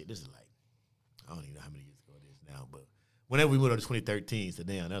 Shit, this is, like, I don't even know how many years ago it is now, but whenever we went on to 2013, so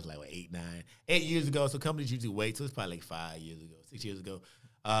damn, that was like what, 8 years ago. So companies usually wait, so it's probably like 5 years ago, 6 years ago.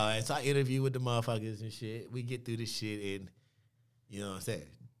 And so I interview with the motherfuckers and shit. We get through this shit, and you know what I'm saying?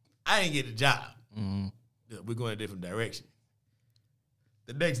 I ain't get the job. We're going a different direction.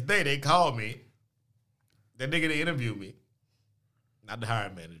 The next day, they called me. The nigga that interviewed me, not the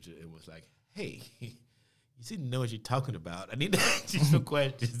hiring manager, it was like, hey, you seem to know what you're talking about. I need to ask you some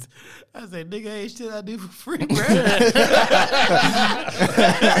questions. I said, nigga, ain't shit I do for free, bro.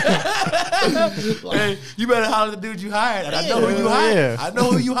 Hey, you better holler at the dude you hired. And I know who you hired. Yeah. I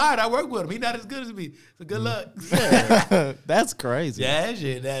know who you hired. I work with him. He not as good as me. So good luck. Yeah. That's crazy. Yeah,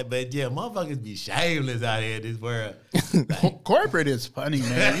 shit. But yeah, motherfuckers be shameless out here in this world. Like, corporate is funny,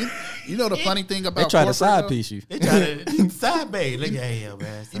 man. You know the funny thing about corporate? They try to side though? piece you. They try to side bait. Look at him,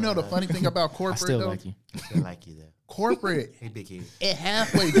 man. You know the funny thing about corporate, I still though? like you. I still like you, though. Corporate, hey, big head. It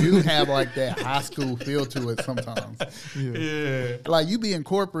halfway do have like that high school feel to it sometimes. Yeah. Like you be in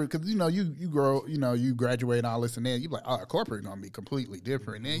corporate because you know you grow, you know you graduate and all this and then you be like, oh, corporate gonna be completely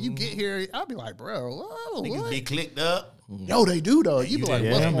different. And then you get here, I'll be like, bro, whoa, Niggas what? be clicked up. Yo, they do though. You be like,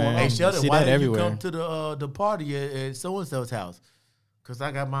 what's going on? Hey, Sheldon, See why that didn't everywhere. you come to the party at so and so's house? Because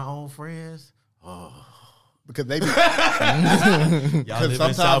I got my own friends. Oh. Because they be y'all live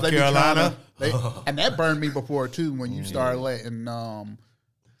in South Carolina. And that burned me before too when you start letting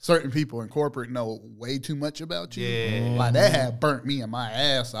certain people in corporate know way too much about you. Yeah. Like that had burnt me in my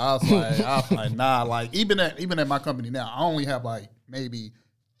ass. So I was like, nah. Like even at my company now, I only have like maybe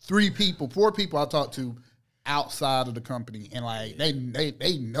 4 people I talk to outside of the company, and like they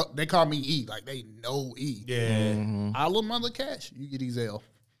know, they call me E. Like they know E. Yeah. I little mother cash. You get Ezel.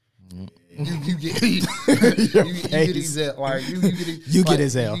 You get Ezel. Like you get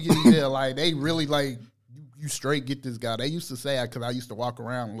Ezel. You get Ezel. Like they really like you straight get this guy. They used to say because I used to walk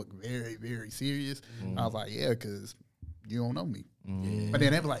around and look very very serious. I was like, yeah, because you don't know me. But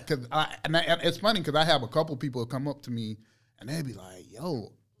then they be like, because it's funny because I have a couple people come up to me and they be like,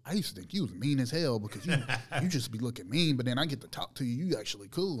 yo, I used to think you was mean as hell because you just be looking mean, but then I get to talk to you. You actually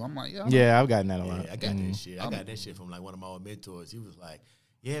cool. I'm like, yeah, I've gotten that a lot. I got that shit. I got that shit from like one of my old mentors. He was like,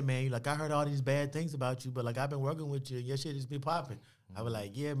 yeah, man, like I heard all these bad things about you, but like I've been working with you. Your shit just be popping. I was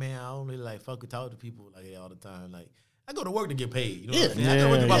like, yeah, man, I don't really like fucking talk to people like that all the time. Like I go to work to get paid. You know what I'm saying? I go to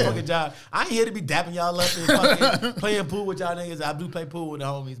work to my fucking job. I ain't here to be dapping y'all up and fucking playing pool with y'all niggas. I do play pool with the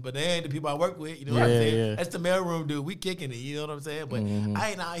homies, but they ain't the people I work with. You know what I'm saying? Yeah. That's the mailroom dude. We kicking it. You know what I'm saying? But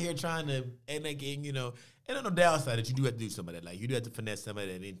I ain't out here trying to, and again, you know, and on the downside that you do have to do some of that. Like you do have to finesse some of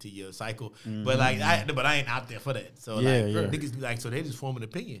that into your cycle. But like, I ain't out there for that. So niggas be like, so they just form an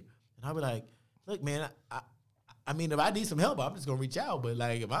opinion, and I'll be like, look, man, I mean, if I need some help, I'm just gonna reach out. But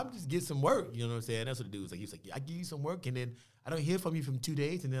like, if I'm just get some work, you know what I'm saying? That's what the dude's like. He's like, I give you some work, and then I don't hear from you from 2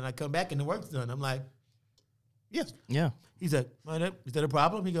 days, and then I come back and the work's done. I'm like, yes, yeah. He's like, is that a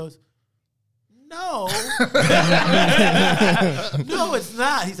problem? He goes, no, no, it's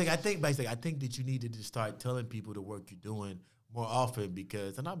not. He's like, I think that you need to just start telling people the work you're doing more often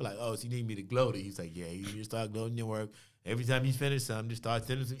because, and I'll be like, oh, so you need me to gloat it? He's like, yeah, you need to start gloating your work. Every time you finish something, just start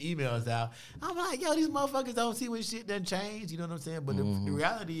sending some emails out. I'm like, yo, these motherfuckers don't see when shit done change. You know what I'm saying? But the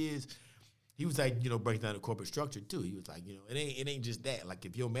reality is, he was like, you know, breaking down the corporate structure too. He was like, you know, it ain't just that. Like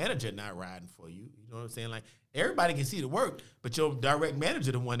if your manager not riding for you, you know what I'm saying? Like everybody can see the work, but your direct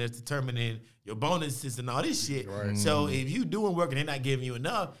manager the one that's determining your bonuses and all this shit. Right. So if you doing work and they're not giving you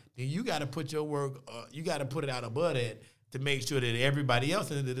enough, then you got to put your work, you got to put it out above that to make sure that everybody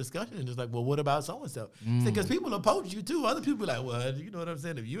else in the discussion is like, well, what about so-and-so? Because people approach you too. Other people like, well, you know what I'm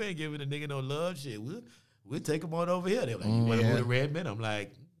saying? If you ain't giving a nigga no love, shit, we'll take them on over here. They're like, you want to move to Redmond? I'm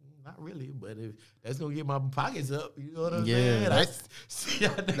like, not really, but if that's going to get my pockets up, you know what I'm saying?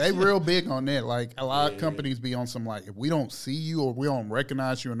 They real big on that. Like, a lot of companies be on some, like, if we don't see you or we don't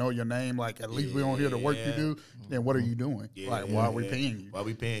recognize you or know your name, like, at least we don't hear the work you do, then what are you doing? Like, why are we paying you? Why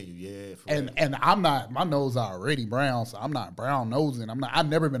we paying you, And I'm not, my nose already brown, so I'm not brown nosing. I've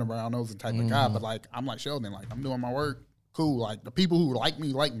never been a brown nosing type of guy, but, like, I'm like Sheldon, like, I'm doing my work, cool. Like, the people who like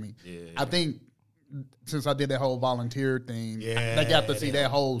me. I think, since I did that whole volunteer thing, they got to see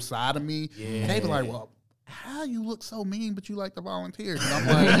that whole side of me. And they be like, well, how you look so mean, but you like to volunteer? And I'm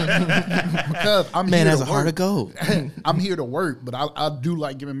like, because I'm here to work. Man, that's a heart of gold. I'm here to work, but I do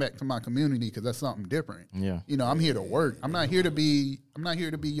like giving back to my community because that's something different. Yeah. You know, I'm here to work. I'm not here to be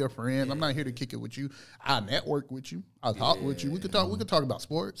your friend. I'm not here to kick it with you. I network with you. I talk with you. We could talk about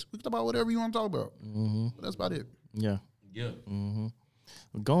sports. We could talk about whatever you want to talk about. But that's about it. Yeah.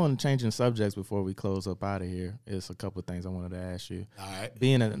 Changing subjects before we close up out of here is a couple of things I wanted to ask you. All right.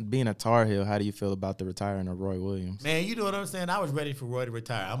 Being a Tar Heel, how do you feel about the retiring of Roy Williams? Man, you know what I'm saying? I was ready for Roy to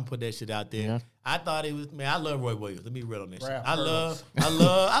retire. I'm gonna put that shit out there. Yeah. I thought it was, man, I love Roy Williams. Let me be real on that shit. I love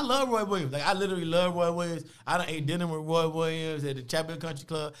Roy Williams. Like I literally love Roy Williams. I done ate dinner with Roy Williams at the Chapel Country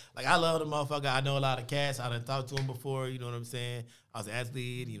Club. Like I love the motherfucker. I know a lot of cats. I done talked to him before, you know what I'm saying? I was an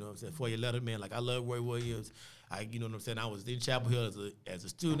athlete, you know what I'm saying, 4-year letterman. Like I love Roy Williams. You know what I'm saying? I was in Chapel Hill as a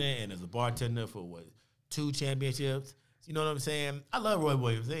student and as a bartender for 2 championships. You know what I'm saying? I love Roy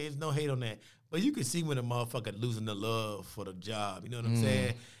Williams. There's no hate on that. But you can see when a motherfucker losing the love for the job. You know what I'm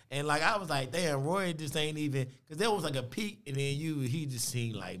saying? And like I was like, damn, Roy just ain't even, because there was like a peak, and then he just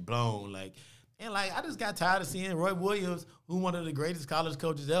seemed like blown. Like, and like I just got tired of seeing Roy Williams, who one of the greatest college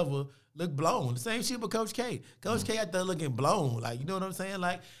coaches ever, look blown. The same shit with Coach K. Coach K out there looking blown. Like, you know what I'm saying?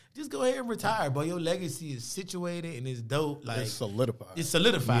 Like, just go ahead and retire, bro. Your legacy is situated and it's dope. Like it's solidified. It's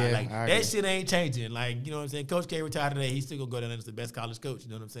solidified. Yeah, like that shit ain't changing. Like, you know what I'm saying? Coach K retired today. He's still gonna go down as the best college coach. You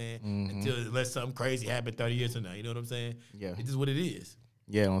know what I'm saying? Unless something crazy happened 30 years from now. You know what I'm saying? Yeah. It's just what it is.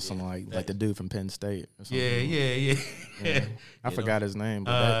 Yeah, on some like the dude from Penn State. Or something. Yeah. I forgot his name.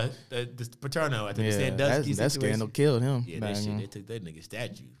 But the Paterno. I think that scandal killed him. Yeah, that shit. They took that nigga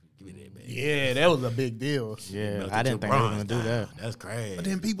statue. Give me that, man. Yeah, that was a big deal. Yeah, I didn't think they were gonna do that. That's crazy. But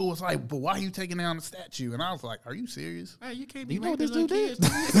then people was like, "But why are you taking down the statue?" And I was like, "Are you serious? Hey, you can't be. You know what this dude did?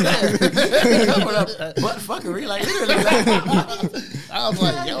 Butt fuckery, like literally. I was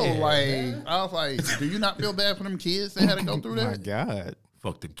like, do you not feel bad for them kids that had to go through that? My God.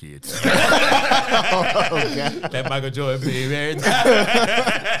 Fuck them kids. That Michael Jordan baby.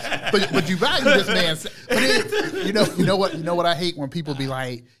 But you value this man. But then, you know what I hate when people be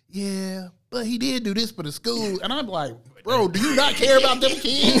like, yeah, but he did do this for the school, and I'm like, bro, do you not care about them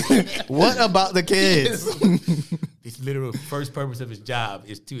kids? What about the kids? His literal first purpose of his job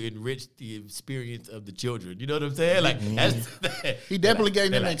is to enrich the experience of the children. You know what I'm saying? Like he definitely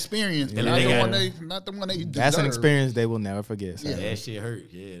gave them an experience, but not the one they deserve. That's an experience they will never forget. So. Yeah, that shit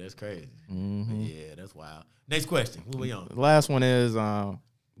hurt. Yeah, that's crazy. Yeah, that's wild. Next question. What we on? The last one is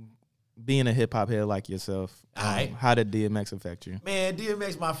being a hip hop head like yourself. How did DMX affect you? Man,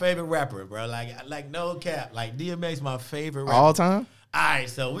 DMX my favorite rapper, bro. Like no cap. Like DMX my favorite rapper. All time? All right,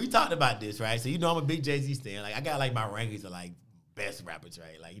 so we talked about this, right? So you know I'm a big Jay-Z stan. Like I got like my rankings of like best rappers,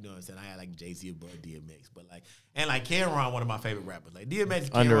 right? Like you know what I'm saying? I had like Jay-Z above DMX, but like and like Cameron, one of my favorite rappers. Like DMX,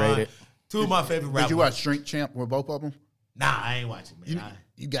 underrated. Two of my favorite rappers. Did you watch Street Champ with both of them? Nah, I ain't watching, man.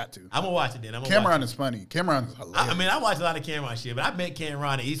 You got to. I'm gonna watch it then. Cameron is funny. Cameron is hilarious. I mean, I watch a lot of Cameron shit, but I met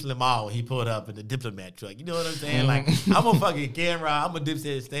Cameron at Eastland Mall when he pulled up in the Diplomat truck. You know what I'm saying? Like, I'm a fucking Cameron. I'm a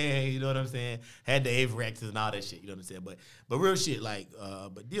Dipset stan. You know what I'm saying? Had the Averexes and all that shit. You know what I'm saying? But real shit, like,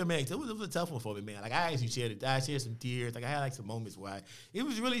 but DMX, it was a tough one for me, man. Like, I actually shared it. I shared some tears. Like, I had like some moments where it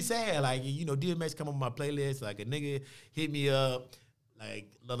was really sad. Like, you know, DMX come on my playlist. Like, a nigga hit me up. Like,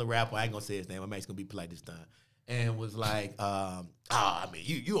 another rapper, I ain't gonna say his name. I'm actually gonna be polite this time. And was like, I mean,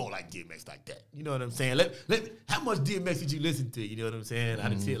 you don't like DMX like that. You know what I'm saying? How much DMX did you listen to? You know what I'm saying? I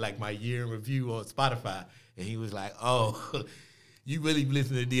didn't see like my year in review on Spotify. And he was like, oh, you really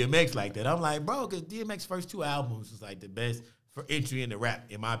listen to DMX like that? I'm like, bro, because DMX's first 2 albums was like the best for entry into rap,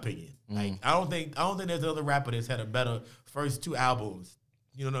 in my opinion. Like, I don't think there's another rapper that's had a better first 2 albums,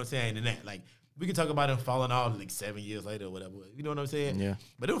 you know what I'm saying, than that. Like, we can talk about him falling off like 7 years later or whatever. You know what I'm saying? Yeah.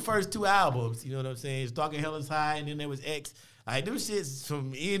 But them first 2 albums, you know what I'm saying? Stalking Hell is High, and then there was X. Like, them shits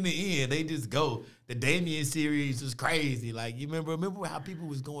from end to end, they just go. The Damien series was crazy. Like, you remember how people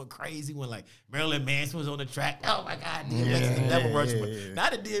was going crazy when, like, Marilyn Manson was on the track? Oh, my God, DMX is the devil worshiper. Now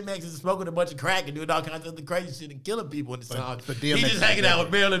that DMX is smoking a bunch of crack and doing all kinds of other crazy shit and killing people in the song. He just hanging out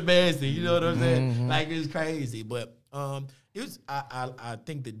with Marilyn Manson. You know what I'm saying? Like, it's crazy. But it was. I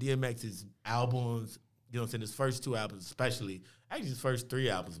think that DMX's albums, you know what I'm saying, his first 2 albums especially, actually his first 3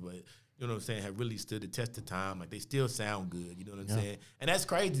 albums, but you know what I'm saying, have really stood the test of time. Like, they still sound good, you know what I'm saying? And that's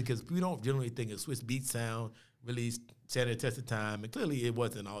crazy because we don't generally think a Swiss Beats sound really stand the test of time. And clearly it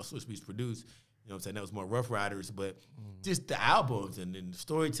wasn't all Swiss Beats produced. You know what I'm saying? That was more Rough Riders, but just the albums and then the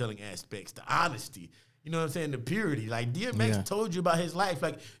storytelling aspects, the honesty, you know what I'm saying, the purity. Like, DMX told you about his life.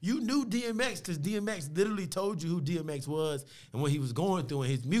 Like, you knew DMX because DMX literally told you who DMX was and what he was going through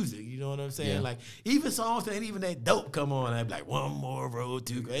in his music. You know what I'm saying? Like, even songs that ain't even that dope come on, I'd be like, one more road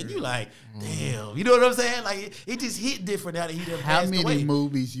to go. And you like, damn. You know what I'm saying? Like, it just hit different now that he done passed away. How many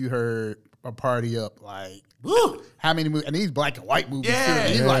movies you heard a Party Up, like, woo, how many movies, and these black and white movies too,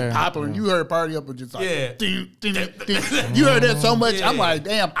 these like popular, and you heard Party Up and just like, ding, ding, ding. You heard that so much, I'm like,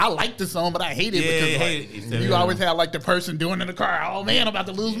 damn, I like the song, but I hate it because like, you always have like the person doing it in the car, oh man, I'm about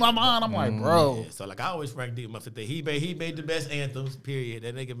to lose my mind. I'm like, bro. So like, I always rank DMX that he made the best anthems, period.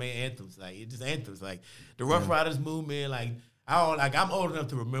 That nigga made anthems, like, it just anthems, like the Rough Riders movement, like, I'm old enough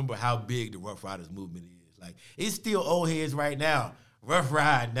to remember how big the Rough Riders movement is. Like, it's still old heads right now rough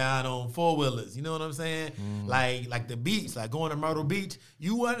ride down on 4-wheelers, you know what I'm saying? Like the beach, like going to Myrtle Beach.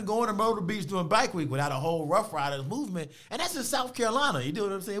 You wasn't going to Myrtle Beach doing Bike Week without a whole Rough Riders movement, and that's in South Carolina. You know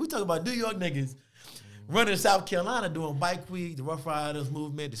what I'm saying? We talk about New York niggas running South Carolina doing Bike Week, the Rough Riders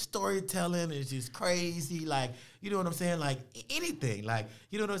movement, the storytelling is just crazy. Like, you know what I'm saying? Like, anything. Like,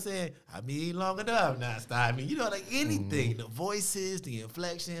 you know what I'm saying? I mean, long enough now, stop me. You know, like, anything. The voices, the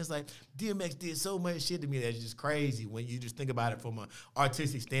inflections. Like, DMX did so much shit to me that's just crazy when you just think about it from an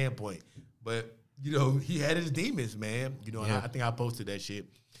artistic standpoint. But, you know, he had his demons, man. You know, I think I posted that shit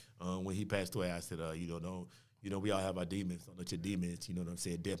when he passed away. I said, you know, we all have our demons. Don't let your demons, you know what I'm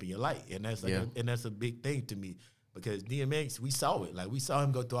saying, dampen your light. And that's like and that's a big thing to me because DMX, we saw it. Like, we saw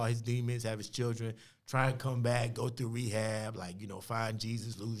him go through all his demons, have his children, try and come back, go through rehab, like, you know, find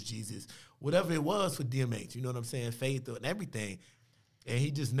Jesus, lose Jesus, whatever it was for DMX, you know what I'm saying, faith and everything. And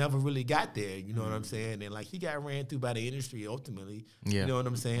he just never really got there, you know what I'm saying? And, like, he got ran through by the industry ultimately, you know what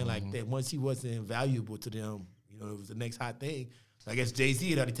I'm saying? Like, that once he wasn't valuable to them, you know, it was the next hot thing. I guess Jay-Z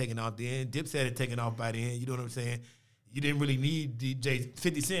had already taken off then. Dipset had taken off by then. You know what I'm saying? You didn't really need DJ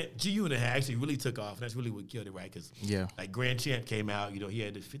 50 Cent. G-Unit actually really took off. And that's really what killed it, right? Because like Grand Champ came out. You know, he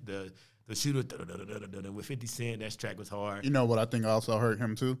had the shooter with 50 Cent. That track was hard. You know what I think also hurt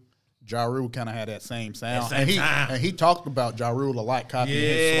him too? Ja Rule kind of had that same sound. And he talked about Ja Rule a lot, copying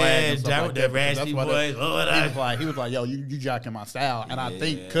his swag and stuff like that. Raspy voice. He was like, yo, you jocking my style. And I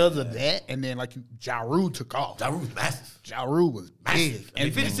think because of that, and then like Ja Rule took off. Ja Rule was massive. Ja Rule was big.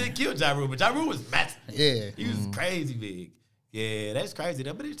 And 50 Cent killed Ja Rule, but Ja Rule was massive. Yeah. He was crazy big. Yeah, that's crazy.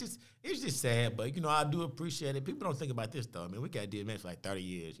 But it's just sad. But, you know, I do appreciate it. People don't think about this, though. I mean, we got DMX for like 30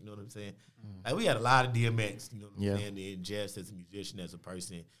 years. You know what I'm saying? Like, we had a lot of DMX, you know what I'm saying, in just as a musician, as a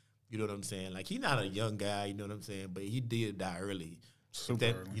person. You know what I'm saying? Like, he's not a young guy, you know what I'm saying? But he did die early. Super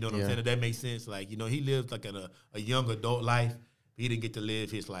early. You know what I'm saying? If that makes sense. Like, you know, he lived like a young adult life. He didn't get to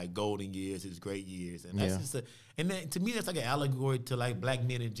live his like golden years, his great years. And that's just and then, to me, that's like an allegory to like black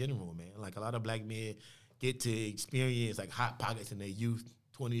men in general, man. Like, a lot of black men get to experience like hot pockets in their youth,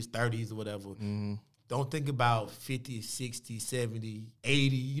 20s, 30s, or whatever, don't think about 50, 60, 70,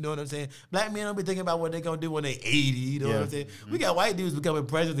 80, you know what I'm saying? Black men don't be thinking about what they're going to do when they're 80, you know what I'm saying? We got white dudes becoming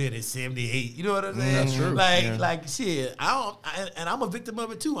president at 78, you know what I'm saying? That's true. Like shit, and I'm a victim of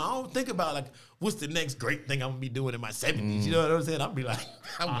it too. I don't think about like, what's the next great thing I'm going to be doing in my 70s, you know what I'm saying? I'll be like,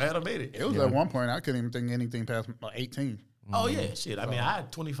 I'm glad I made it. It was at one point, I couldn't even think anything past 18. Oh, yeah, shit. I mean, I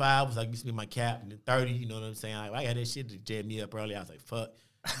had 25, was like, used to be my cap, and then 30, you know what I'm saying? Like, I had that shit to jam me up early. I was like, fuck.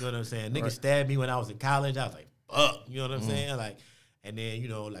 You know what I'm saying? Niggas stabbed me when I was in college. I was like, fuck. You know what I'm saying? Like, and then, you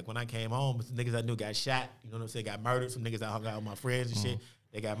know, like when I came home, some niggas I knew got shot. You know what I'm saying? Got murdered. Some niggas I hung out with my friends and shit.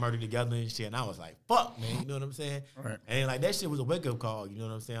 They got murdered together and shit. And I was like, fuck, man. You know what I'm saying? Right. And like that shit was a wake-up call. You know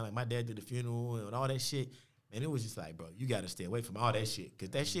what I'm saying? Like my dad did the funeral and all that shit. And it was just like, bro, you got to stay away from all that shit.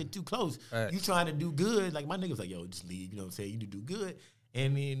 Because that shit too close. Right. You trying to do good. Like my nigga was like, yo, just leave. You know what I'm saying? You do good.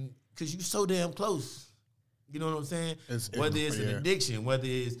 And then, because you so damn close. You know what I'm saying? Whether it's an addiction, whether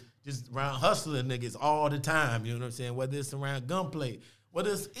it's just around hustling niggas all the time, you know what I'm saying? Whether it's around gunplay, whether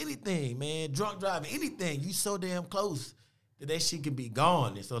it's anything, man, drunk driving, anything, you so damn close that shit can be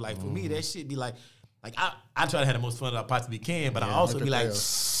gone. And so, like, for me, that shit be like I try to have the most fun that I possibly can, but I also be like,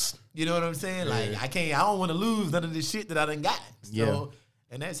 you know what I'm saying? Like, I don't want to lose none of this shit that I done got. So,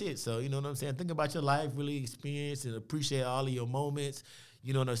 and that's it. So, you know what I'm saying? Think about your life, really experience and appreciate all of your moments.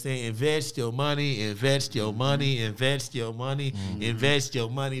 You know what I'm saying? Invest your money, invest your money, invest your money, invest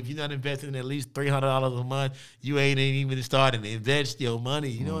your money. If you're not investing at least $300 a month, you ain't even starting. Invest your money.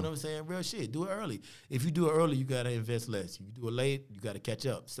 You know what I'm saying? Real shit. Do it early. If you do it early, you got to invest less. If you do it late, you got to catch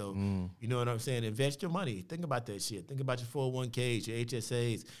up. So, you know what I'm saying? Invest your money. Think about that shit. Think about your 401ks, your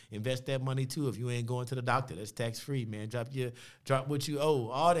HSAs. Invest that money, too, if you ain't going to the doctor. That's tax-free, man. Drop what you owe.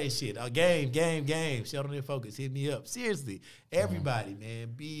 All that shit. Game. Sheldon in Focus. Hit me up. Seriously. Everybody, man.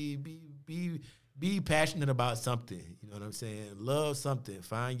 Be passionate about something. You know what I'm saying? Love something.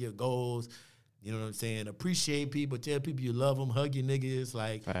 Find your goals. You know what I'm saying? Appreciate people. Tell people you love them. Hug your niggas.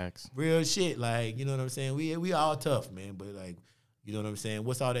 Like, facts. Real shit. Like, you know what I'm saying? We all tough, man. But like, you know what I'm saying?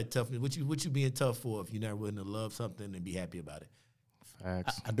 What's all that toughness? What you being tough for if you're not willing to love something and be happy about it?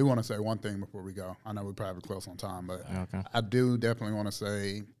 Facts. I do want to say one thing before we go. I know we're probably close on time, but I do definitely want to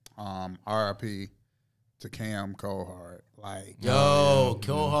say RIP to Cam Coldheart. Like,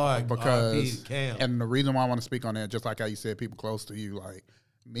 Coldheart, because Cam. And the reason why I want to speak on that, just like how you said, people close to you, like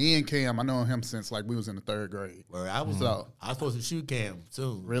me and Cam, I know him since like we was in the 3rd grade. Well, I was supposed to shoot Cam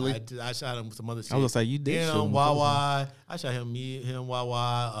soon. Really? I shot him with some other shit. I was like, you did shoot him. Wawa. I shot him,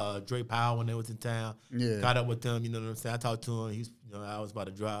 Wawa, Dre Powell when they was in town. Yeah. Caught up with them, you know what I'm saying? I talked to him. I was about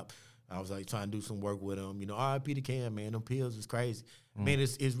to drop. I was like trying to do some work with him. You know, R.I.P. to Cam, man. Them pills was crazy. Man,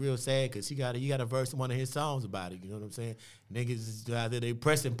 it's real sad because he got a verse in one of his songs about it. You know what I'm saying? Niggas is out there, they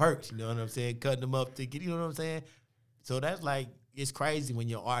pressing perks. You know what I'm saying? Cutting them up to get. You know what I'm saying? So that's like, it's crazy when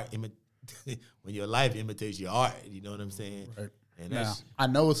your art when your life imitates your art. You know what I'm saying? Right. And that's, now, I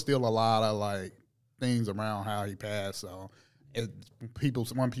know it's still a lot of like things around how he passed. So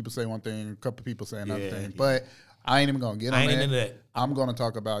one people say one thing, a couple people say another thing, but. I ain't even gonna get on that. I'm gonna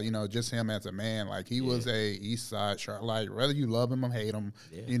talk about, you know, just him as a man. Like he was a East Side shark. Like whether you love him or hate him,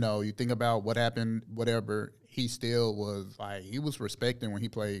 you know, you think about what happened, whatever. He still was like he was respecting when he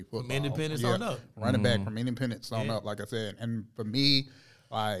played football. From Independence on up, running back from Independence on up. Like I said, and for me,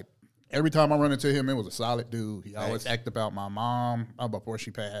 like every time I run into him, it was a solid dude. He always asked about my mom before she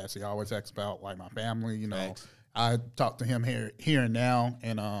passed. He always asked about like my family. You know, I talk to him here and now,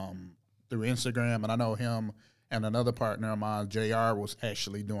 and through Instagram, and I know him. And another partner of mine, JR, was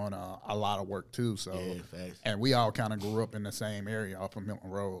actually doing a lot of work too. So, and we all kind of grew up in the same area off of Milton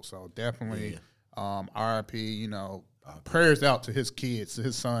Road. So definitely, RIP. You know, prayers out to his kids, to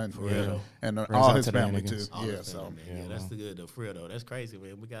his son, and all his family too. That's the good though. For real though, that's crazy,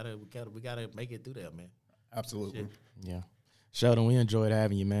 man. We gotta make it through that, man. Absolutely. Yeah. Sheldon, we enjoyed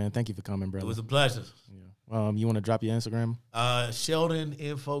having you, man. Thank you for coming, brother. It was a pleasure. Yeah. You want to drop your Instagram? Sheldon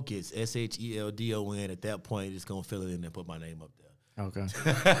in Focus, SHELDON. At that point, just gonna fill it in and put my name up there. Okay.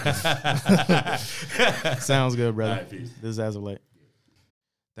 Sounds good, brother. All right, peace. This is As of Late.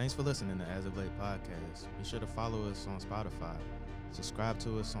 Thanks for listening to As of Late podcast. Be sure to follow us on Spotify. Subscribe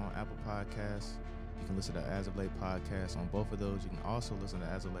to us on Apple Podcasts. You can listen to As of Late podcast on both of those. You can also listen to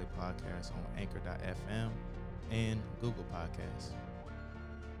As of Late podcast on Anchor.fm and Google Podcasts.